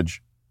camera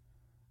footage,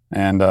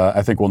 and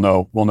I think we'll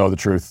know the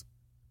truth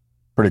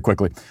pretty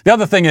quickly. The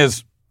other thing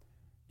is,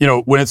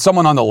 when it's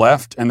someone on the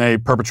left and they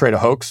perpetrate a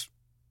hoax,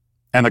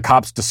 and the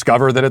cops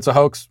discover that it's a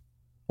hoax,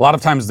 a lot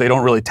of times they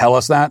don't really tell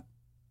us that.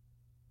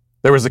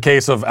 There was a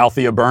case of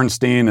Althea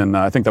Bernstein, and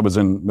I think that was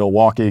in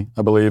Milwaukee,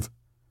 I believe.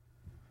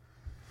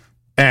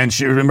 And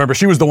she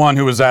was the one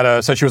who was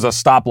said she was a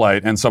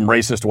stoplight, and some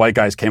racist white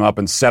guys came up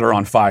and set her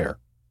on fire.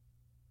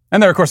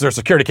 And of course, there are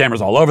security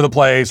cameras all over the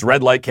place,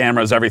 red light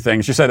cameras,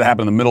 everything. She said it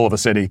happened in the middle of a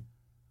city.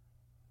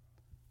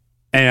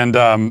 And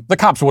the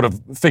cops would have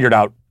figured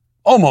out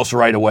almost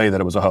right away that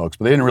it was a hoax,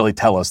 but they didn't really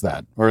tell us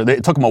that. Or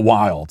it took them a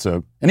while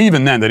to, and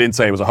even then they didn't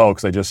say it was a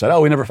hoax. They just said,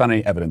 we never found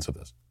any evidence of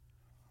this.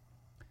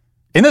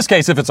 In this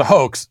case, if it's a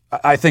hoax,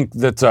 I think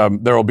that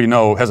there will be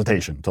no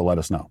hesitation to let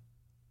us know.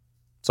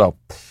 So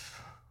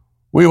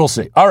we will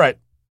see. All right.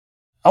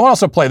 I want to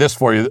also play this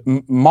for you.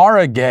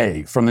 Mara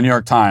Gay from the New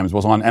York Times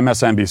was on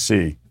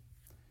MSNBC,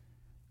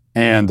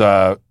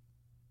 and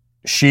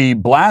she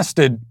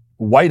blasted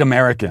white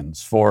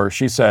Americans for,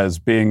 she says,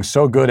 being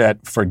so good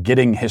at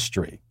forgetting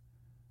history.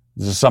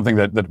 This is something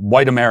that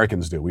white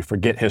Americans do. We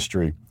forget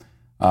history.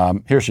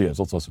 Here she is.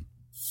 Let's listen.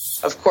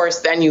 Of course,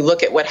 then you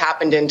look at what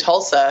happened in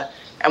Tulsa,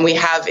 and we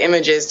have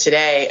images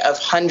today of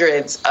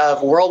hundreds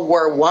of World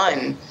War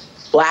I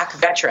Black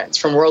veterans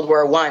from World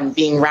War I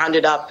being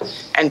rounded up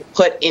and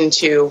put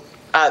into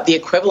the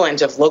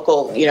equivalent of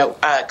local,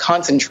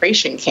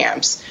 concentration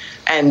camps,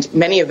 and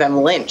many of them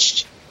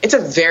lynched. It's a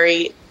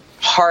very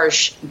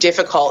harsh,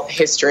 difficult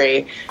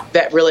history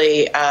that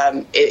really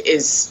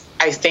is,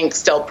 I think,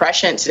 still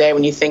prescient today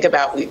when you think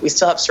about we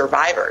still have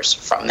survivors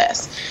from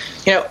this.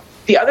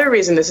 The other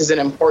reason this is an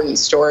important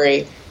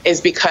story is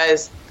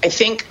because I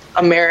think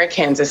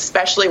Americans,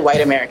 especially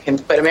white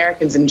Americans, but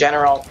Americans in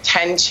general,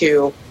 tend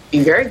to be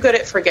very good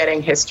at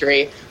forgetting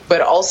history, but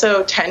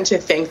also tend to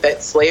think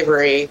that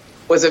slavery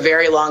was a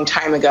very long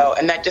time ago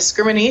and that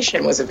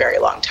discrimination was a very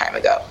long time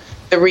ago.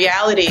 The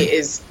reality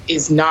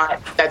is not,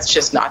 that's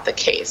just not the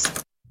case.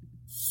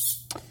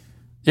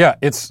 Yeah,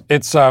 it's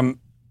not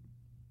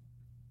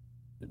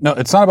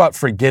about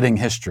forgetting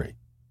history.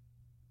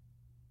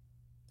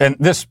 And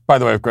this, by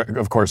the way,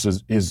 of course,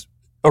 is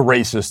a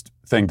racist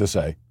thing to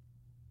say.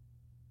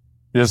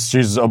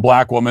 She's a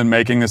black woman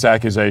making this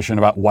accusation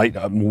about white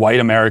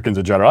Americans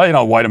in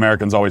general. White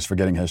Americans always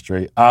forgetting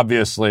history.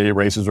 Obviously,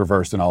 race is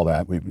reversed and all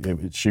that.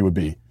 She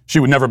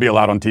would never be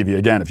allowed on TV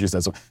again if she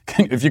said so.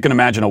 If you can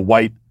imagine a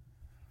white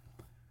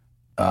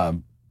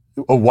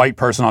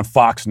person on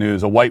Fox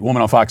News, a white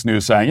woman on Fox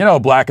News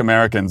saying, black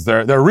Americans,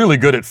 they're really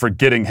good at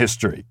forgetting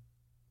history.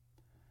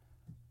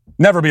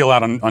 Never be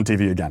allowed on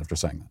TV again after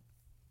saying that.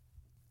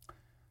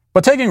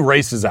 But taking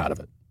races out of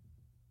it.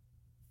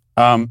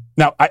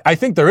 Now, I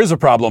think there is a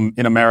problem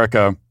in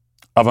America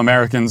of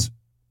Americans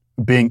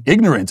being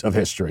ignorant of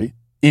history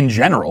in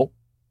general.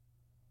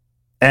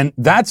 And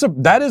that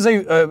is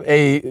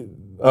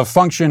a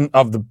function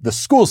of the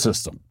school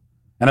system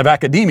and of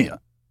academia.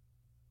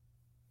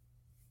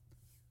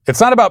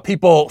 It's not about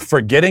people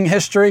forgetting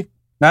history.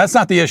 Now, that's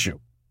not the issue.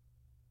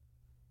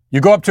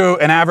 You go up to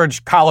an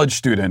average college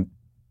student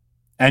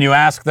and you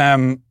ask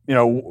them,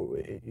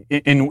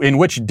 in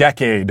which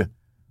decade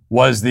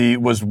was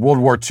World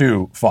War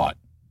II fought?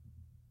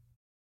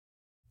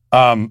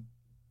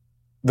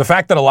 The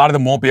fact that a lot of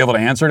them won't be able to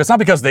answer it's not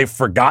because they've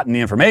forgotten the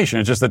information.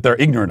 It's just that they're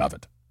ignorant of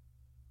it.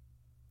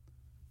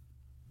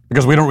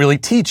 Because we don't really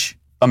teach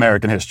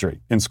American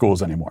history in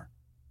schools anymore.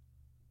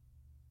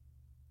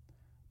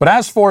 But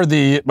as for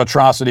the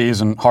atrocities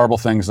and horrible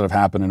things that have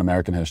happened in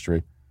American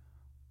history,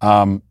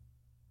 no,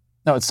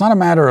 it's not a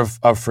matter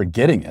of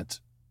forgetting it.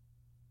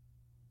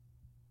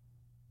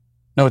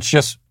 No, it's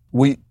just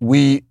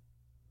we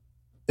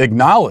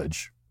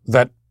acknowledge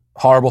that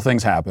horrible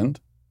things happened,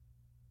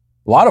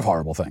 a lot of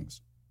horrible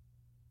things,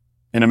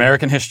 in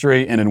American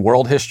history and in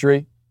world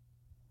history.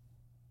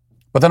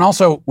 But then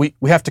also we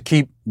have to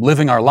keep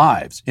living our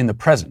lives in the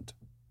present.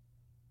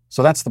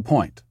 So that's the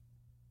point.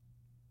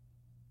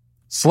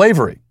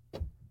 Slavery.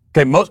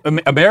 Okay, most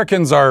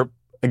Americans are,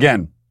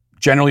 again,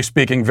 generally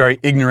speaking, very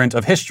ignorant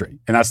of history,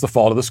 and that's the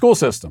fault of the school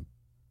system.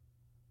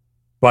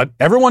 But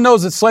everyone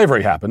knows that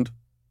slavery happened.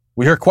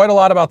 We hear quite a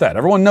lot about that.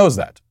 Everyone knows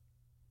that.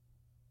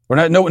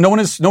 No one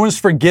is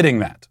forgetting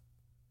that.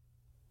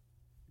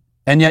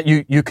 And yet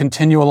you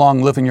continue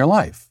along living your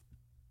life.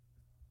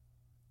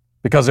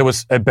 Because it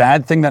was a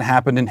bad thing that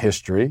happened in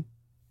history,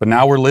 but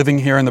now we're living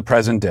here in the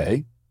present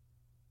day.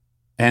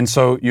 And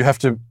so you have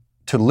to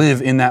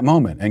live in that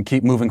moment and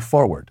keep moving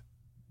forward.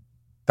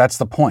 That's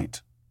the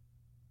point.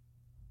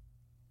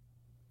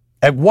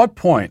 At what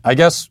point, I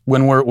guess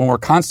when we're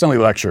constantly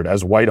lectured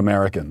as white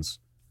Americans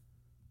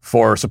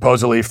for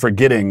supposedly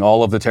forgetting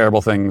all of the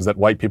terrible things that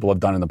white people have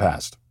done in the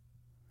past,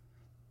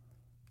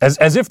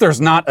 as if there's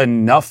not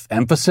enough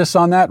emphasis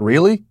on that,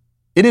 really?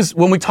 It is,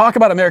 when we talk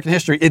about American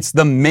history, it's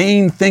the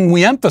main thing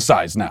we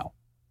emphasize now.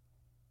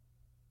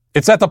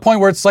 It's at the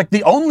point where it's like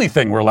the only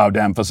thing we're allowed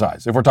to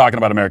emphasize if we're talking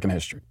about American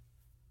history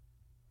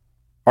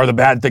are the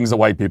bad things that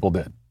white people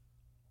did.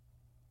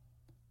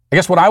 I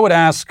guess what I would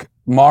ask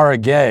Mara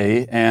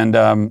Gay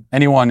and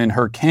anyone in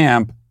her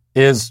camp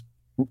is,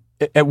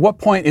 at what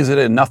point is it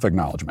enough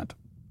acknowledgement?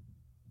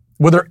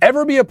 Would there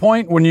ever be a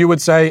point when you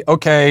would say,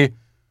 okay,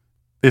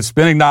 it's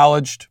been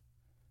acknowledged,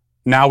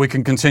 now we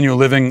can continue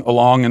living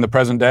along in the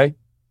present day?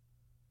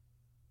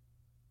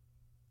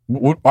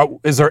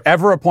 Is there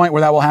ever a point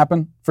where that will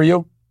happen for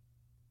you?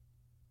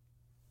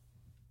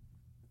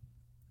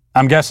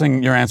 I'm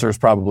guessing your answer is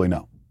probably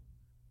no.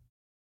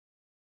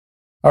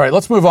 All right,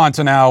 let's move on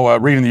to now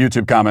reading the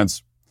YouTube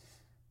comments.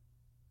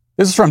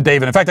 This is from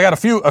David. In fact, I got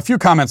a few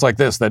comments like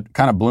this that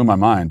kind of blew my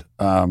mind.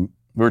 We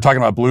were talking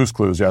about Blue's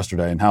Clues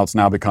yesterday and how it's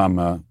now become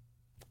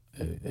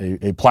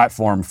a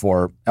platform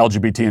for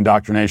LGBT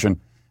indoctrination.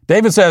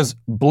 David says,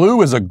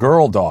 Blue is a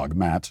girl dog,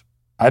 Matt.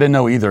 I didn't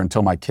know either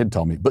until my kid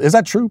told me. But is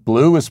that true?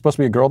 Blue is supposed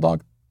to be a girl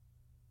dog?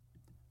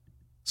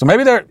 So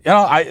maybe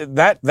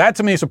that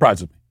to me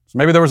surprises me. So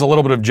maybe there was a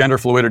little bit of gender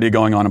fluidity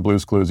going on in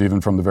Blue's Clues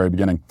even from the very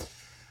beginning.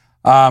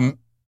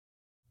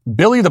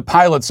 Billy the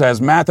Pilot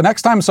says, Matt, the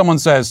next time someone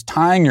says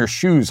tying your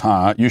shoes,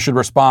 huh, you should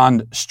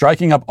respond,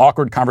 striking up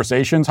awkward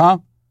conversations, huh?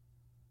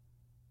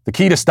 The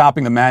key to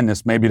stopping the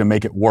madness may be to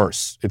make it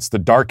worse. It's the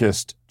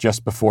darkest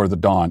just before the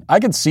dawn.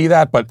 I could see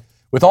that, but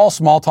with all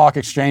small talk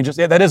exchanges,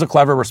 yeah, that is a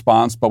clever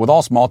response, but with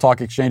all small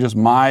talk exchanges,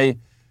 my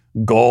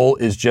goal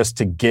is just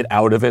to get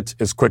out of it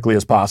as quickly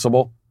as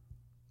possible.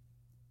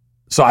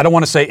 So I don't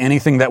want to say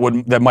anything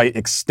that might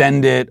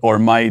extend it or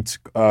might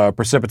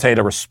precipitate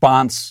a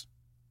response.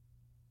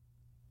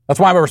 That's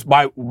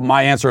why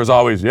my answer is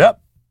always,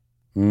 yep.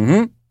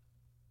 Mm-hmm.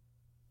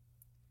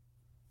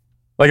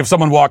 Like if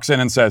someone walks in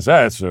and says,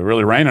 hey, it's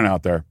really raining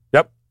out there.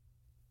 Yep.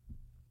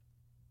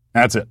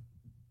 That's it.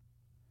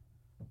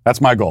 That's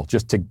my goal,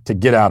 just to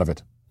get out of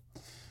it.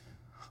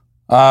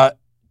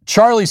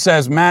 Charlie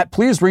says, Matt,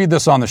 please read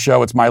this on the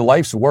show. It's my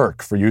life's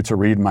work for you to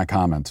read my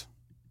comment.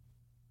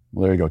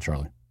 Well, there you go,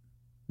 Charlie.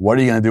 What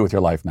are you going to do with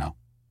your life now?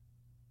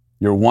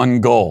 Your one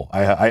goal.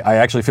 I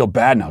actually feel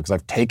bad now because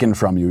I've taken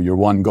from you your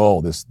one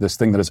goal, this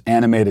thing that has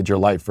animated your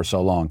life for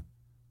so long.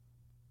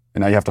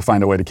 And now you have to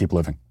find a way to keep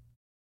living.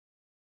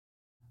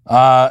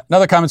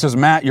 Another comment says,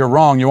 Matt, you're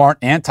wrong. You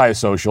aren't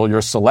antisocial.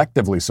 You're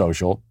selectively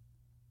social.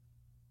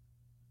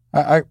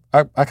 I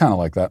kind of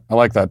like that. I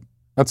like that.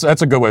 That's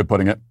a good way of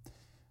putting it.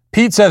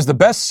 Pete says the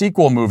best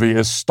sequel movie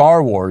is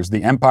Star Wars: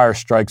 The Empire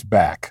Strikes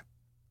Back.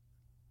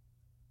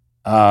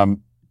 I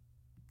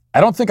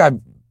don't think I've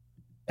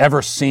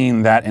ever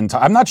seen that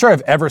I'm not sure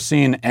I've ever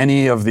seen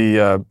any of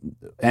the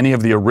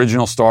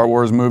original Star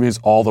Wars movies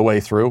all the way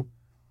through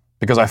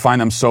because I find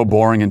them so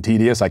boring and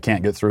tedious I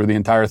can't get through the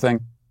entire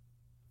thing.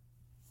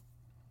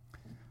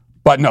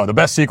 But no, the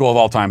best sequel of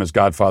all time is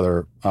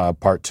Godfather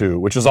Part 2,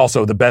 which is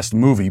also the best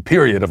movie,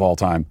 period, of all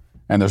time.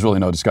 And there's really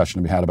no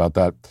discussion to be had about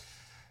that.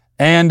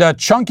 And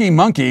Chunky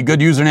Monkey,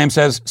 good username,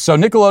 says, so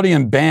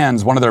Nickelodeon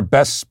bans one of their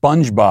best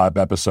SpongeBob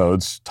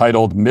episodes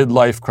titled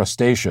Midlife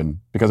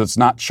Crustacean because it's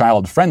not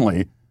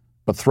child-friendly,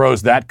 but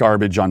throws that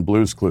garbage on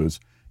Blue's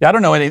Clues. Yeah, I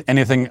don't know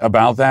anything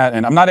about that.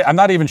 And I'm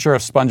not even sure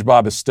if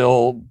SpongeBob is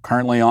still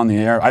currently on the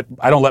air.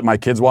 I don't let my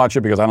kids watch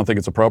it because I don't think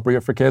it's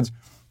appropriate for kids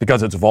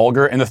because it's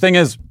vulgar. And the thing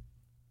is,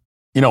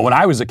 you know, when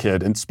I was a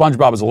kid, and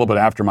SpongeBob was a little bit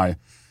after my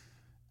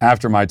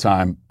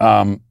time,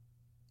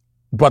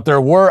 but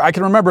I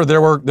can remember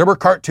there were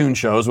cartoon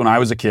shows when I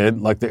was a kid,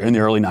 like in the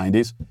early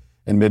 90s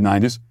and mid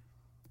 90s,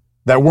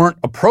 that weren't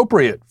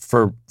appropriate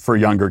for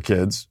younger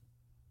kids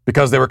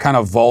because they were kind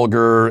of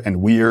vulgar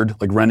and weird,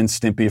 like Ren and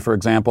Stimpy, for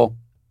example.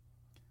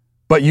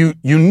 But you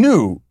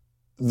knew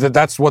that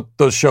that's what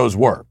those shows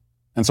were.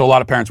 And so a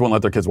lot of parents wouldn't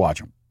let their kids watch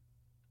them.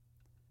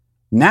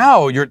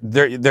 Now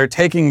they're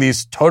taking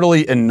these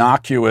totally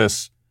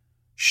innocuous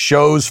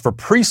shows for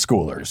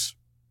preschoolers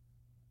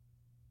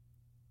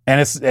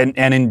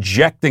and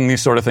injecting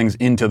these sort of things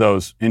into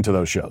those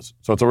shows.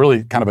 So it's a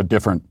really kind of a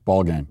different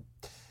ballgame.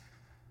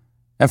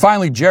 And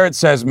finally, Jarrett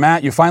says,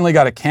 Matt, you finally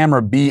got a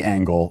camera B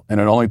angle,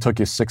 and it only took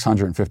you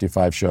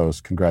 655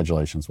 shows.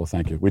 Congratulations. Well,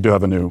 thank you. We do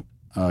have a new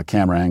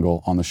camera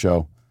angle on the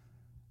show.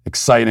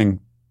 Exciting.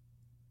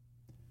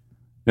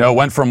 You know, it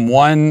went from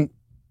one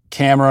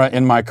camera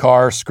in my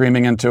car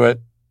screaming into it.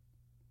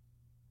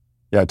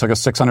 Yeah, it took us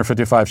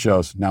 655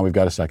 shows. Now we've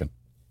got a second.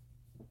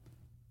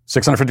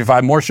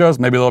 655 more shows,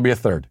 maybe there'll be a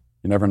third.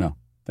 You never know.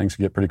 Things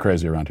can get pretty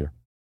crazy around here.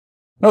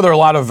 No, there are a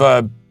lot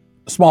of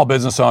small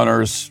business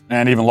owners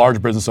and even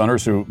large business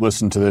owners who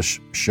listen to this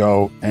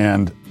show.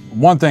 And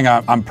one thing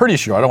I'm pretty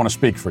sure, I don't want to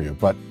speak for you,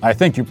 but I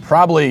think you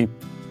probably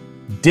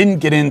didn't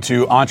get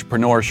into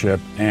entrepreneurship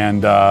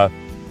and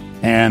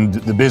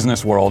the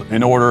business world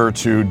in order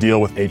to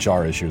deal with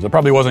HR issues. It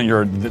probably wasn't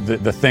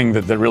the thing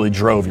that really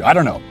drove you. I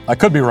don't know. I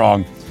could be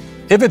wrong.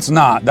 If it's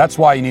not, that's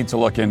why you need to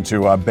look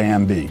into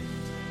Bambi.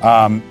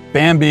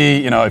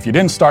 Bambi, if you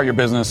didn't start your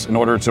business in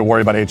order to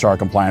worry about HR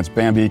compliance,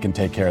 Bambi can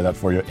take care of that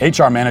for you.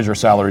 HR manager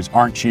salaries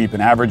aren't cheap,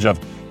 an average of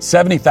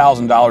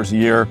 $70,000 a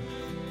year.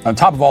 On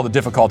top of all the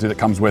difficulty that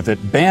comes with it,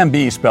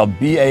 Bambi, spelled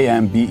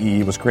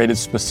B-A-M-B-E, was created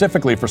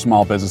specifically for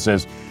small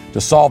businesses to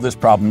solve this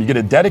problem. You get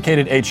a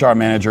dedicated HR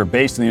manager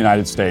based in the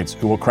United States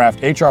who will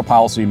craft HR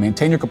policy,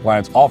 maintain your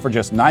compliance, all for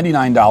just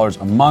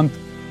 $99 a month,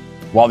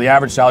 while the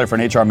average salary for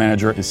an HR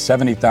manager is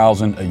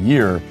 $70,000 a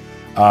year.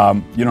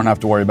 You don't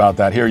have to worry about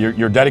that here.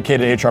 Your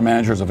dedicated HR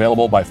manager is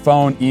available by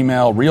phone,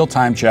 email,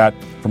 real-time chat.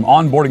 From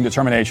onboarding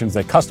determinations,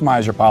 they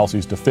customize your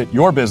policies to fit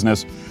your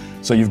business.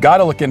 So you've got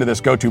to look into this.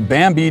 Go to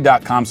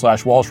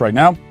Bambi.com/Walsh right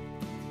now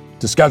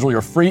to schedule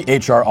your free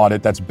HR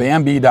audit. That's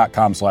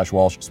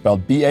Bambi.com/Walsh,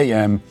 spelled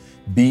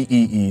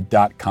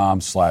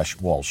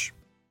BAMBEE.com/Walsh.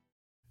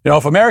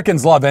 If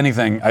Americans love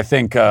anything, I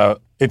think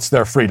it's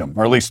their freedom,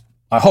 or at least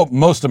I hope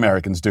most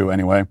Americans do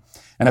anyway.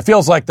 And it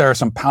feels like there are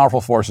some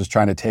powerful forces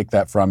trying to take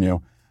that from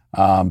you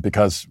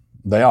because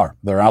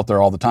they're out there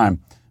all the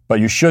time. But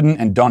you shouldn't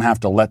and don't have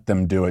to let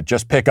them do it.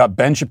 Just pick up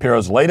Ben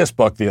Shapiro's latest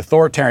book, The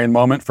Authoritarian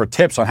Moment, for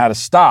tips on how to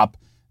stop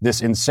this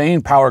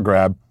insane power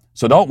grab.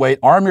 So don't wait.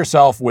 Arm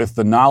yourself with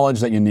the knowledge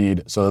that you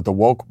need so that the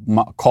woke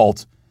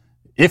cult,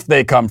 if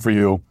they come for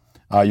you,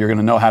 you're going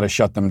to know how to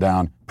shut them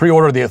down.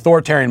 Pre-order The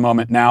Authoritarian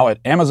Moment now at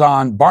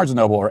Amazon, Barnes &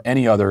 Noble, or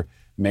any other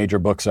major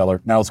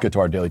bookseller. Now let's get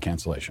to our daily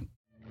cancellation.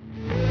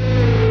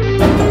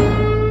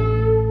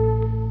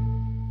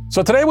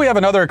 So today we have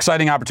another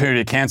exciting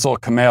opportunity to cancel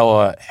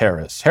Kamala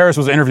Harris. Harris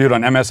was interviewed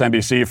on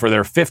MSNBC for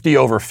their 50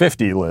 over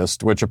 50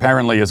 list, which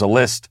apparently is a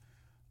list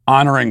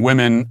honoring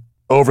women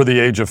over the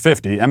age of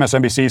 50.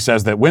 MSNBC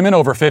says that women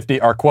over 50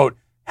 are, quote,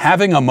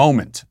 having a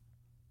moment.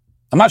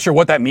 I'm not sure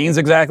what that means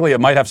exactly. It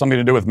might have something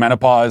to do with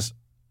menopause.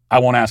 I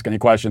won't ask any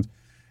questions.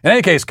 In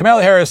any case,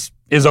 Kamala Harris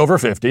is over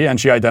 50 and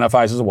she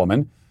identifies as a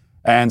woman.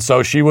 And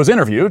so she was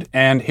interviewed,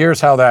 and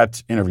here's how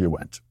that interview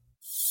went.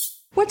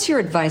 What's your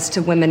advice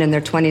to women in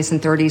their 20s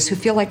and 30s who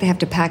feel like they have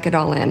to pack it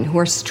all in, who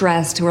are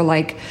stressed, who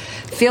are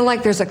feel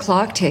like there's a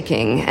clock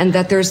ticking and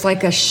that there's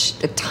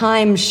a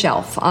time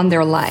shelf on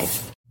their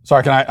life?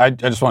 Sorry, I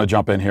just want to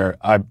jump in here.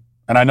 And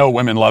I know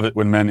women love it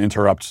when men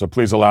interrupt, so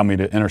please allow me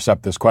to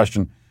intercept this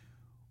question.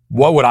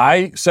 What would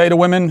I say to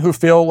women who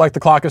feel like the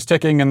clock is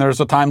ticking and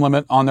there's a time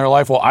limit on their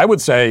life? Well, I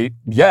would say,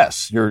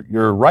 yes,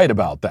 you're right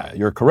about that.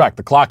 You're correct.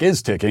 The clock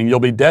is ticking.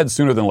 You'll be dead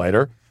sooner than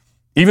later.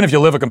 Even if you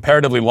live a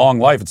comparatively long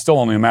life, it's still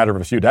only a matter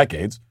of a few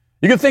decades.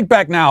 You can think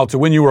back now to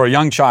when you were a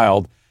young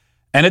child,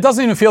 and it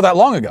doesn't even feel that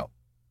long ago,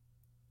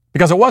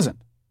 because it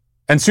wasn't.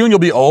 And soon you'll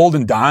be old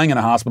and dying in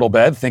a hospital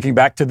bed, thinking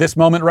back to this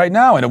moment right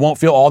now, and it won't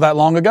feel all that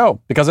long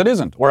ago, because it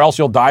isn't. Or else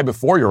you'll die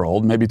before you're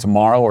old, maybe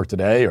tomorrow or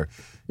today, or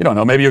you don't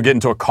know, maybe you'll get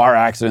into a car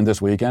accident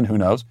this weekend, who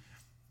knows.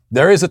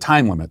 There is a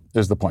time limit,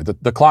 is the point.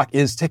 The clock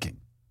is ticking.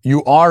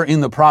 You are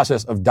in the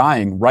process of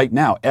dying right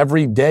now.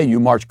 Every day you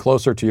march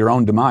closer to your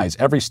own demise.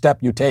 Every step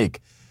you take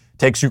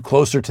takes you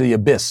closer to the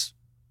abyss.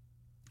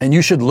 And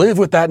you should live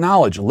with that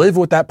knowledge, live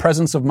with that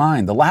presence of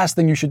mind. The last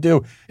thing you should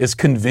do is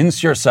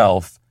convince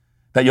yourself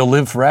that you'll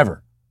live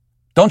forever.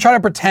 Don't try to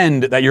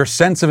pretend that your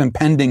sense of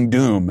impending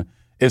doom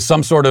is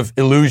some sort of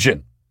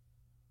illusion.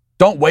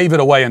 Don't wave it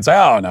away and say,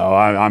 oh no,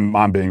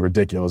 I'm being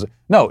ridiculous.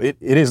 No, it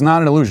is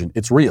not an illusion.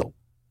 It's real.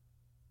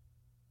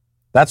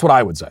 That's what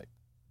I would say.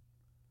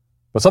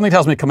 But something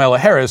tells me Kamala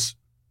Harris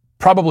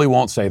probably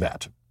won't say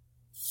that.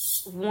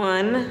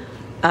 One,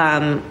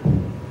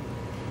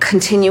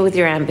 continue with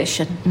your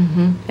ambition,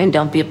 and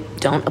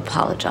don't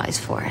apologize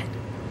for it.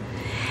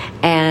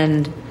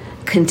 And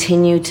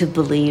continue to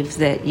believe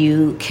that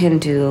you can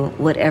do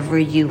whatever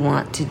you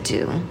want to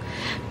do,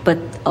 but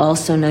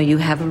also know you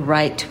have a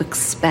right to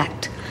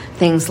expect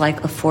things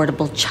like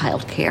affordable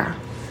childcare.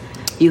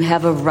 You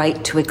have a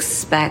right to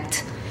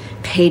expect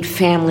paid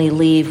family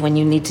leave when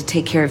you need to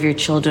take care of your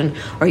children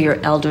or your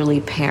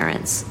elderly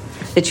parents.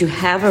 That you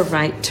have a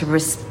right to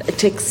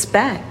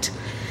expect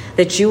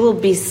that you will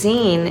be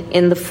seen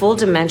in the full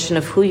dimension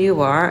of who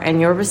you are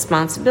and your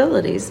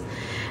responsibilities,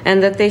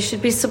 and that they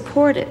should be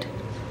supported.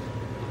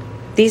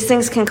 These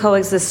things can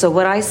coexist. So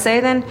what I say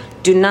then,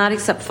 do not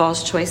accept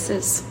false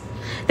choices.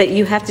 That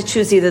you have to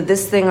choose either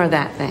this thing or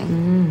that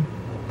thing.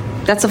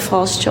 That's a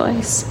false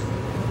choice.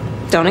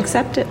 Don't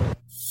accept it.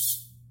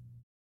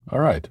 All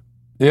right.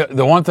 Yeah,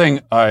 the one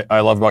thing I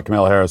love about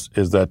Kamala Harris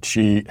is that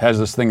she has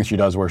this thing that she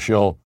does where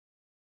she'll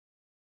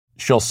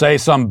say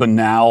some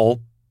banal,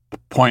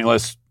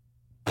 pointless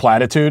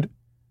platitude,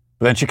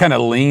 But then she kind of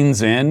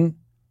leans in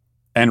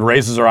and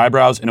raises her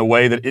eyebrows in a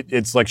way that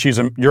it's like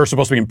you're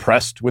supposed to be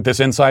impressed with this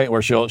insight,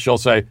 where she'll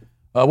say,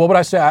 what would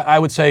I say? I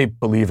would say,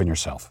 believe in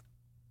yourself.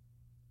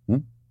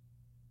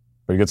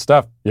 Pretty good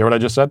stuff. You hear what I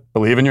just said?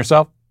 Believe in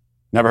yourself?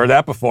 Never heard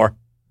that before.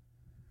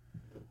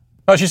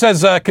 She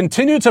says,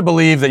 continue to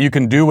believe that you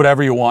can do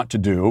whatever you want to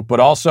do, but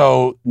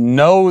also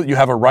know you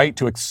have a right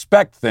to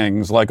expect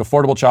things like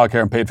affordable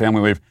childcare and paid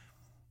family leave,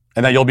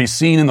 and that you'll be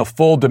seen in the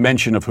full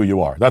dimension of who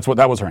you are. That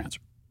was her answer.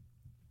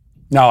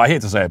 Now, I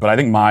hate to say it, but I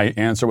think my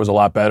answer was a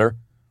lot better.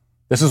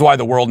 This is why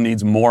the world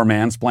needs more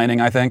mansplaining,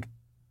 I think.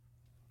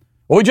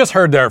 What we just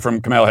heard there from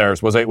Kamala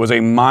Harris was a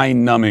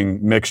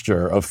mind-numbing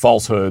mixture of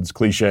falsehoods,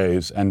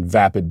 cliches, and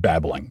vapid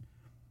babbling.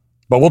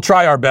 But we'll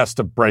try our best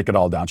to break it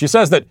all down. She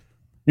says that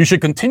you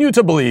should continue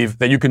to believe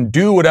that you can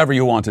do whatever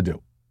you want to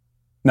do.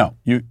 No,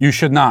 you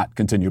should not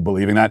continue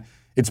believing that.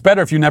 It's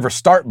better if you never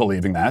start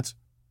believing that.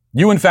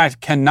 You, in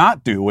fact,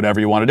 cannot do whatever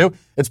you want to do.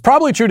 It's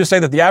probably true to say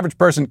that the average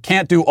person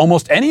can't do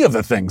almost any of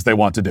the things they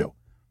want to do.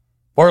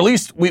 Or at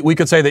least we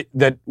could say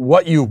that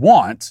what you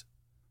want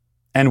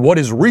and what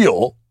is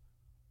real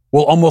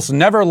will almost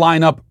never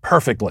line up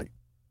perfectly,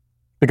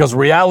 because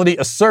reality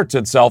asserts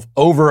itself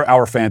over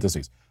our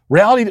fantasies.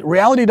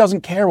 Reality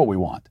doesn't care what we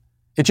want.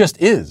 It just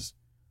is.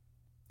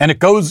 And it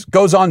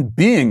goes on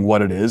being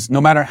what it is, no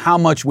matter how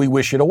much we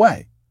wish it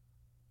away.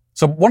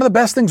 So one of the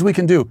best things we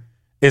can do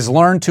is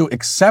learn to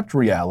accept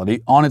reality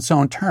on its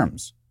own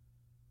terms.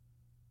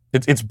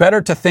 It's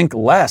better to think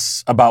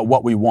less about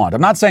what we want.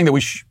 I'm not saying that we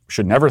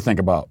should never think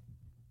about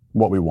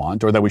what we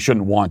want, or that we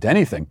shouldn't want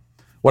anything.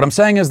 What I'm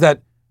saying is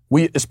that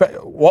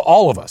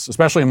all of us,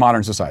 especially in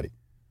modern society,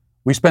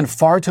 we spend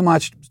far too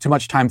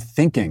much time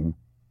thinking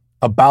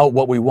about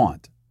what we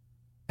want,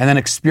 and then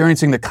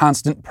experiencing the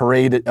constant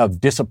parade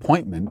of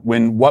disappointment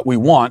when what we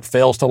want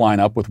fails to line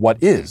up with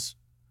what is.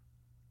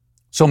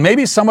 So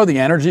maybe some of the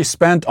energy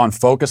spent on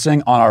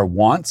focusing on our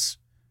wants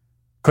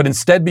could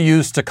instead be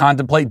used to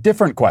contemplate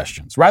different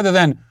questions. Rather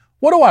than,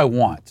 what do I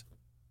want?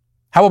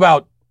 How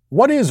about,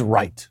 what is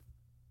right?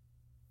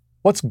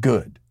 What's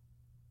good?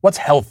 What's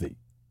healthy?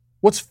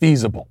 What's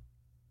feasible?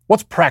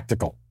 What's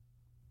practical?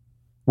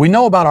 We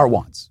know about our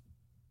wants.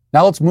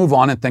 Now let's move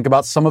on and think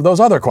about some of those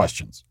other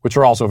questions, which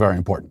are also very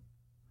important.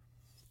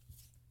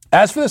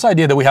 As for this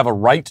idea that we have a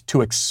right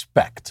to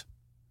expect,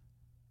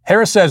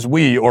 Harris says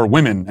we, or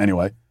women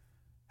anyway,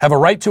 have a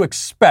right to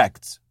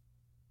expect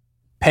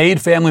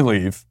paid family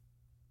leave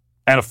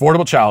and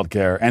affordable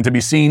childcare, and to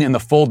be seen in the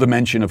full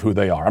dimension of who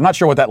they are. I'm not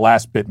sure what that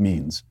last bit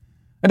means.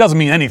 It doesn't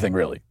mean anything,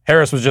 really.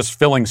 Harris was just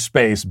filling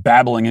space,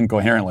 babbling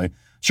incoherently.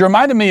 She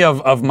reminded me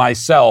of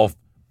myself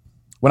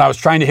when I was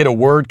trying to hit a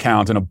word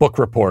count in a book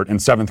report in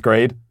 7th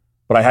grade,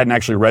 but I hadn't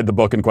actually read the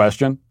book in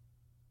question.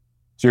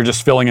 So you're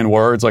just filling in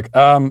words like,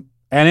 and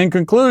in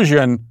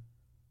conclusion,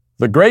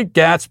 the Great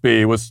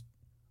Gatsby was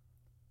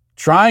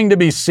trying to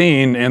be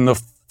seen in the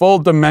full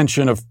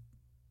dimension of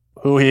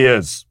who he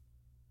is.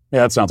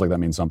 Yeah, that sounds like that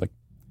means something.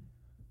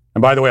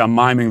 And by the way, I'm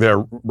miming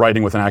there,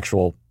 writing with an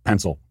actual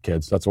pencil,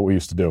 kids. That's what we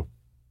used to do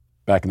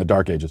back in the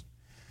dark ages.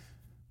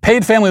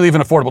 Paid family leave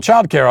and affordable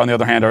childcare, on the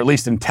other hand, are at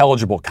least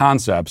intelligible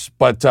concepts.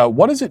 But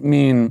what does it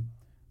mean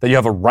that you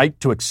have a right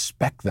to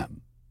expect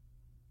them?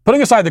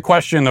 Putting aside the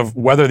question of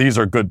whether these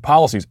are good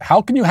policies,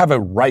 how can you have a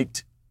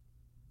right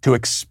to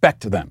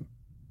expect them?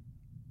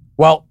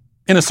 Well,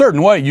 in a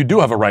certain way, you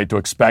do have a right to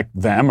expect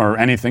them or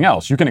anything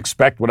else. You can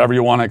expect whatever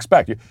you want to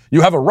expect.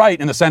 You have a right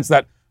in the sense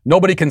that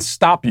nobody can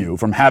stop you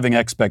from having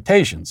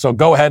expectations. So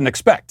go ahead and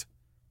expect.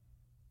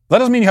 That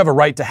doesn't mean you have a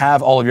right to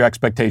have all of your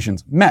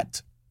expectations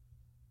met.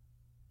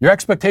 Your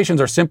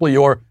expectations are simply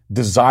your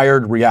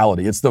desired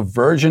reality. It's the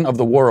version of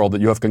the world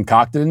that you have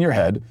concocted in your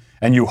head,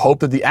 and you hope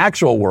that the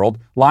actual world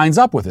lines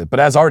up with it. But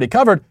as already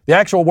covered, the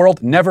actual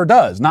world never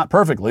does, not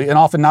perfectly, and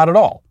often not at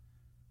all.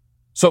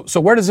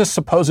 So where does this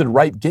supposed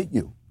right get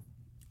you?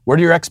 Where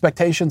do your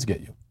expectations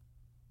get you?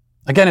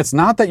 Again, it's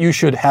not that you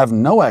should have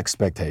no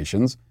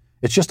expectations.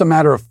 It's just a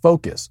matter of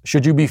focus.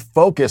 Should you be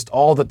focused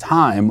all the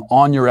time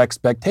on your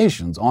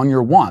expectations, on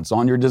your wants,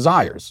 on your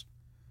desires?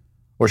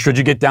 Or should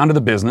you get down to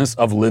the business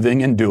of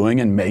living and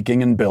doing and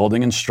making and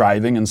building and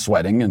striving and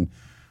sweating and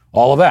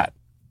all of that?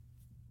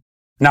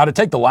 Now, to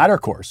take the latter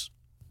course,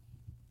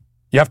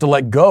 you have to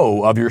let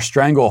go of your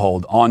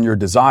stranglehold on your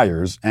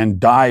desires and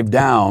dive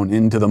down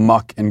into the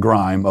muck and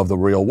grime of the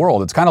real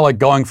world. It's kind of like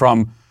going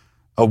from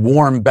a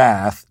warm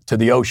bath to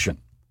the ocean.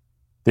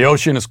 The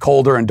ocean is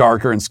colder and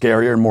darker and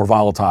scarier and more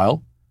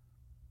volatile,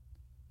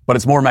 but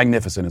it's more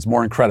magnificent. It's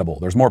more incredible.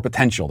 There's more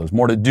potential. There's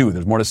more to do.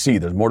 There's more to see.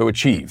 There's more to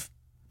achieve.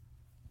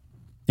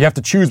 You have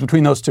to choose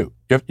between those two.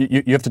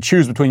 You have to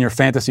choose between your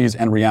fantasies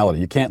and reality.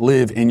 You can't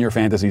live in your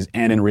fantasies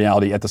and in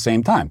reality at the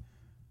same time.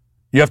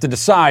 You have to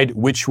decide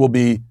which will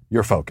be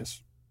your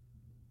focus.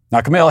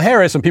 Now, Kamala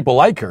Harris and people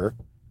like her,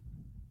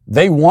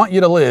 they want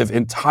you to live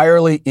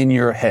entirely in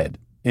your head,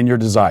 in your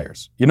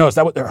desires. You notice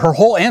that her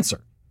whole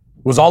answer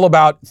was all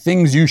about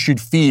things you should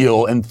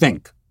feel and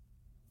think.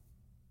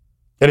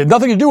 It had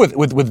nothing to do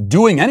with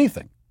doing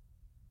anything.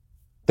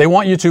 They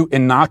want you to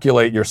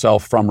inoculate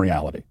yourself from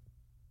reality.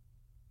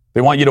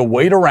 They want you to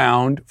wait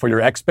around for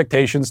your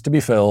expectations to be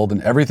filled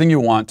and everything you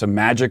want to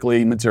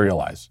magically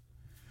materialize.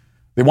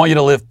 They want you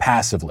to live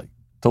passively,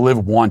 to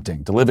live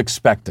wanting, to live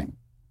expecting.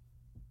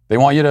 They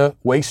want you to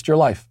waste your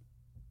life,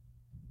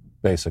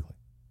 basically.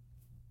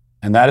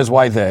 And that is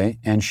why they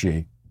and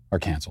she are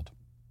canceled,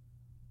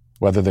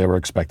 whether they were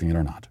expecting it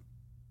or not.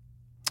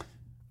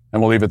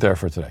 And we'll leave it there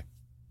for today.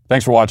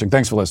 Thanks for watching.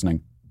 Thanks for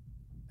listening.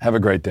 Have a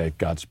great day.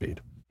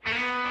 Godspeed.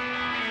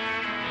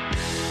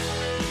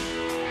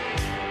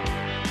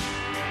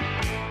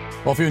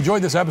 Well, if you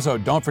enjoyed this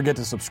episode, don't forget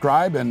to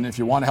subscribe. And if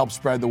you want to help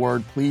spread the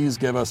word, please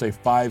give us a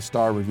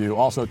 5-star review.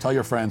 Also, tell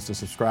your friends to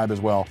subscribe as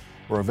well.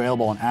 We're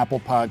available on Apple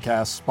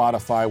Podcasts,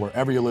 Spotify,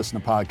 wherever you listen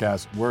to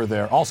podcasts, we're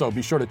there. Also,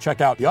 be sure to check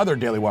out the other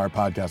Daily Wire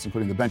podcasts,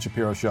 including The Ben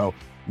Shapiro Show,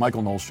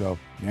 Michael Knowles Show,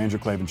 The Andrew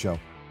Klavan Show.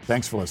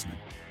 Thanks for listening.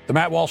 The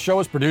Matt Walsh Show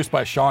is produced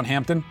by Sean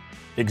Hampton,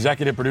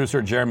 executive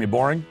producer Jeremy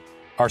Boring.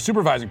 Our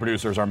supervising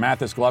producers are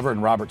Mathis Glover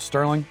and Robert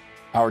Sterling.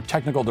 Our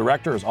technical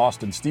director is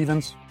Austin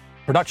Stevens.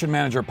 Production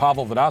manager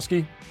Pavel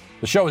Vodosky.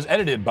 The show is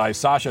edited by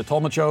Sasha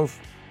Tolmachov.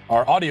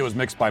 Our audio is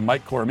mixed by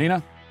Mike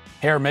Coromina.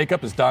 Hair and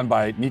makeup is done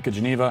by Nika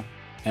Geneva.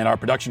 And our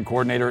production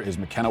coordinator is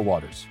McKenna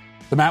Waters.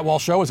 The Matt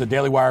Walsh Show is a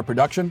Daily Wire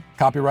production.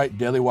 Copyright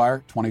Daily Wire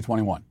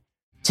 2021.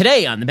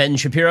 Today on The Ben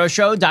Shapiro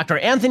Show, Dr.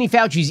 Anthony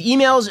Fauci's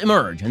emails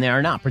emerge, and they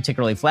are not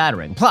particularly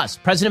flattering. Plus,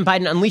 President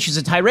Biden unleashes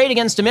a tirade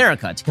against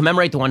America to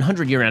commemorate the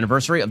 100-year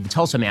anniversary of the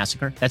Tulsa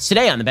Massacre. That's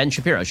today on The Ben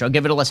Shapiro Show.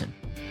 Give it a listen.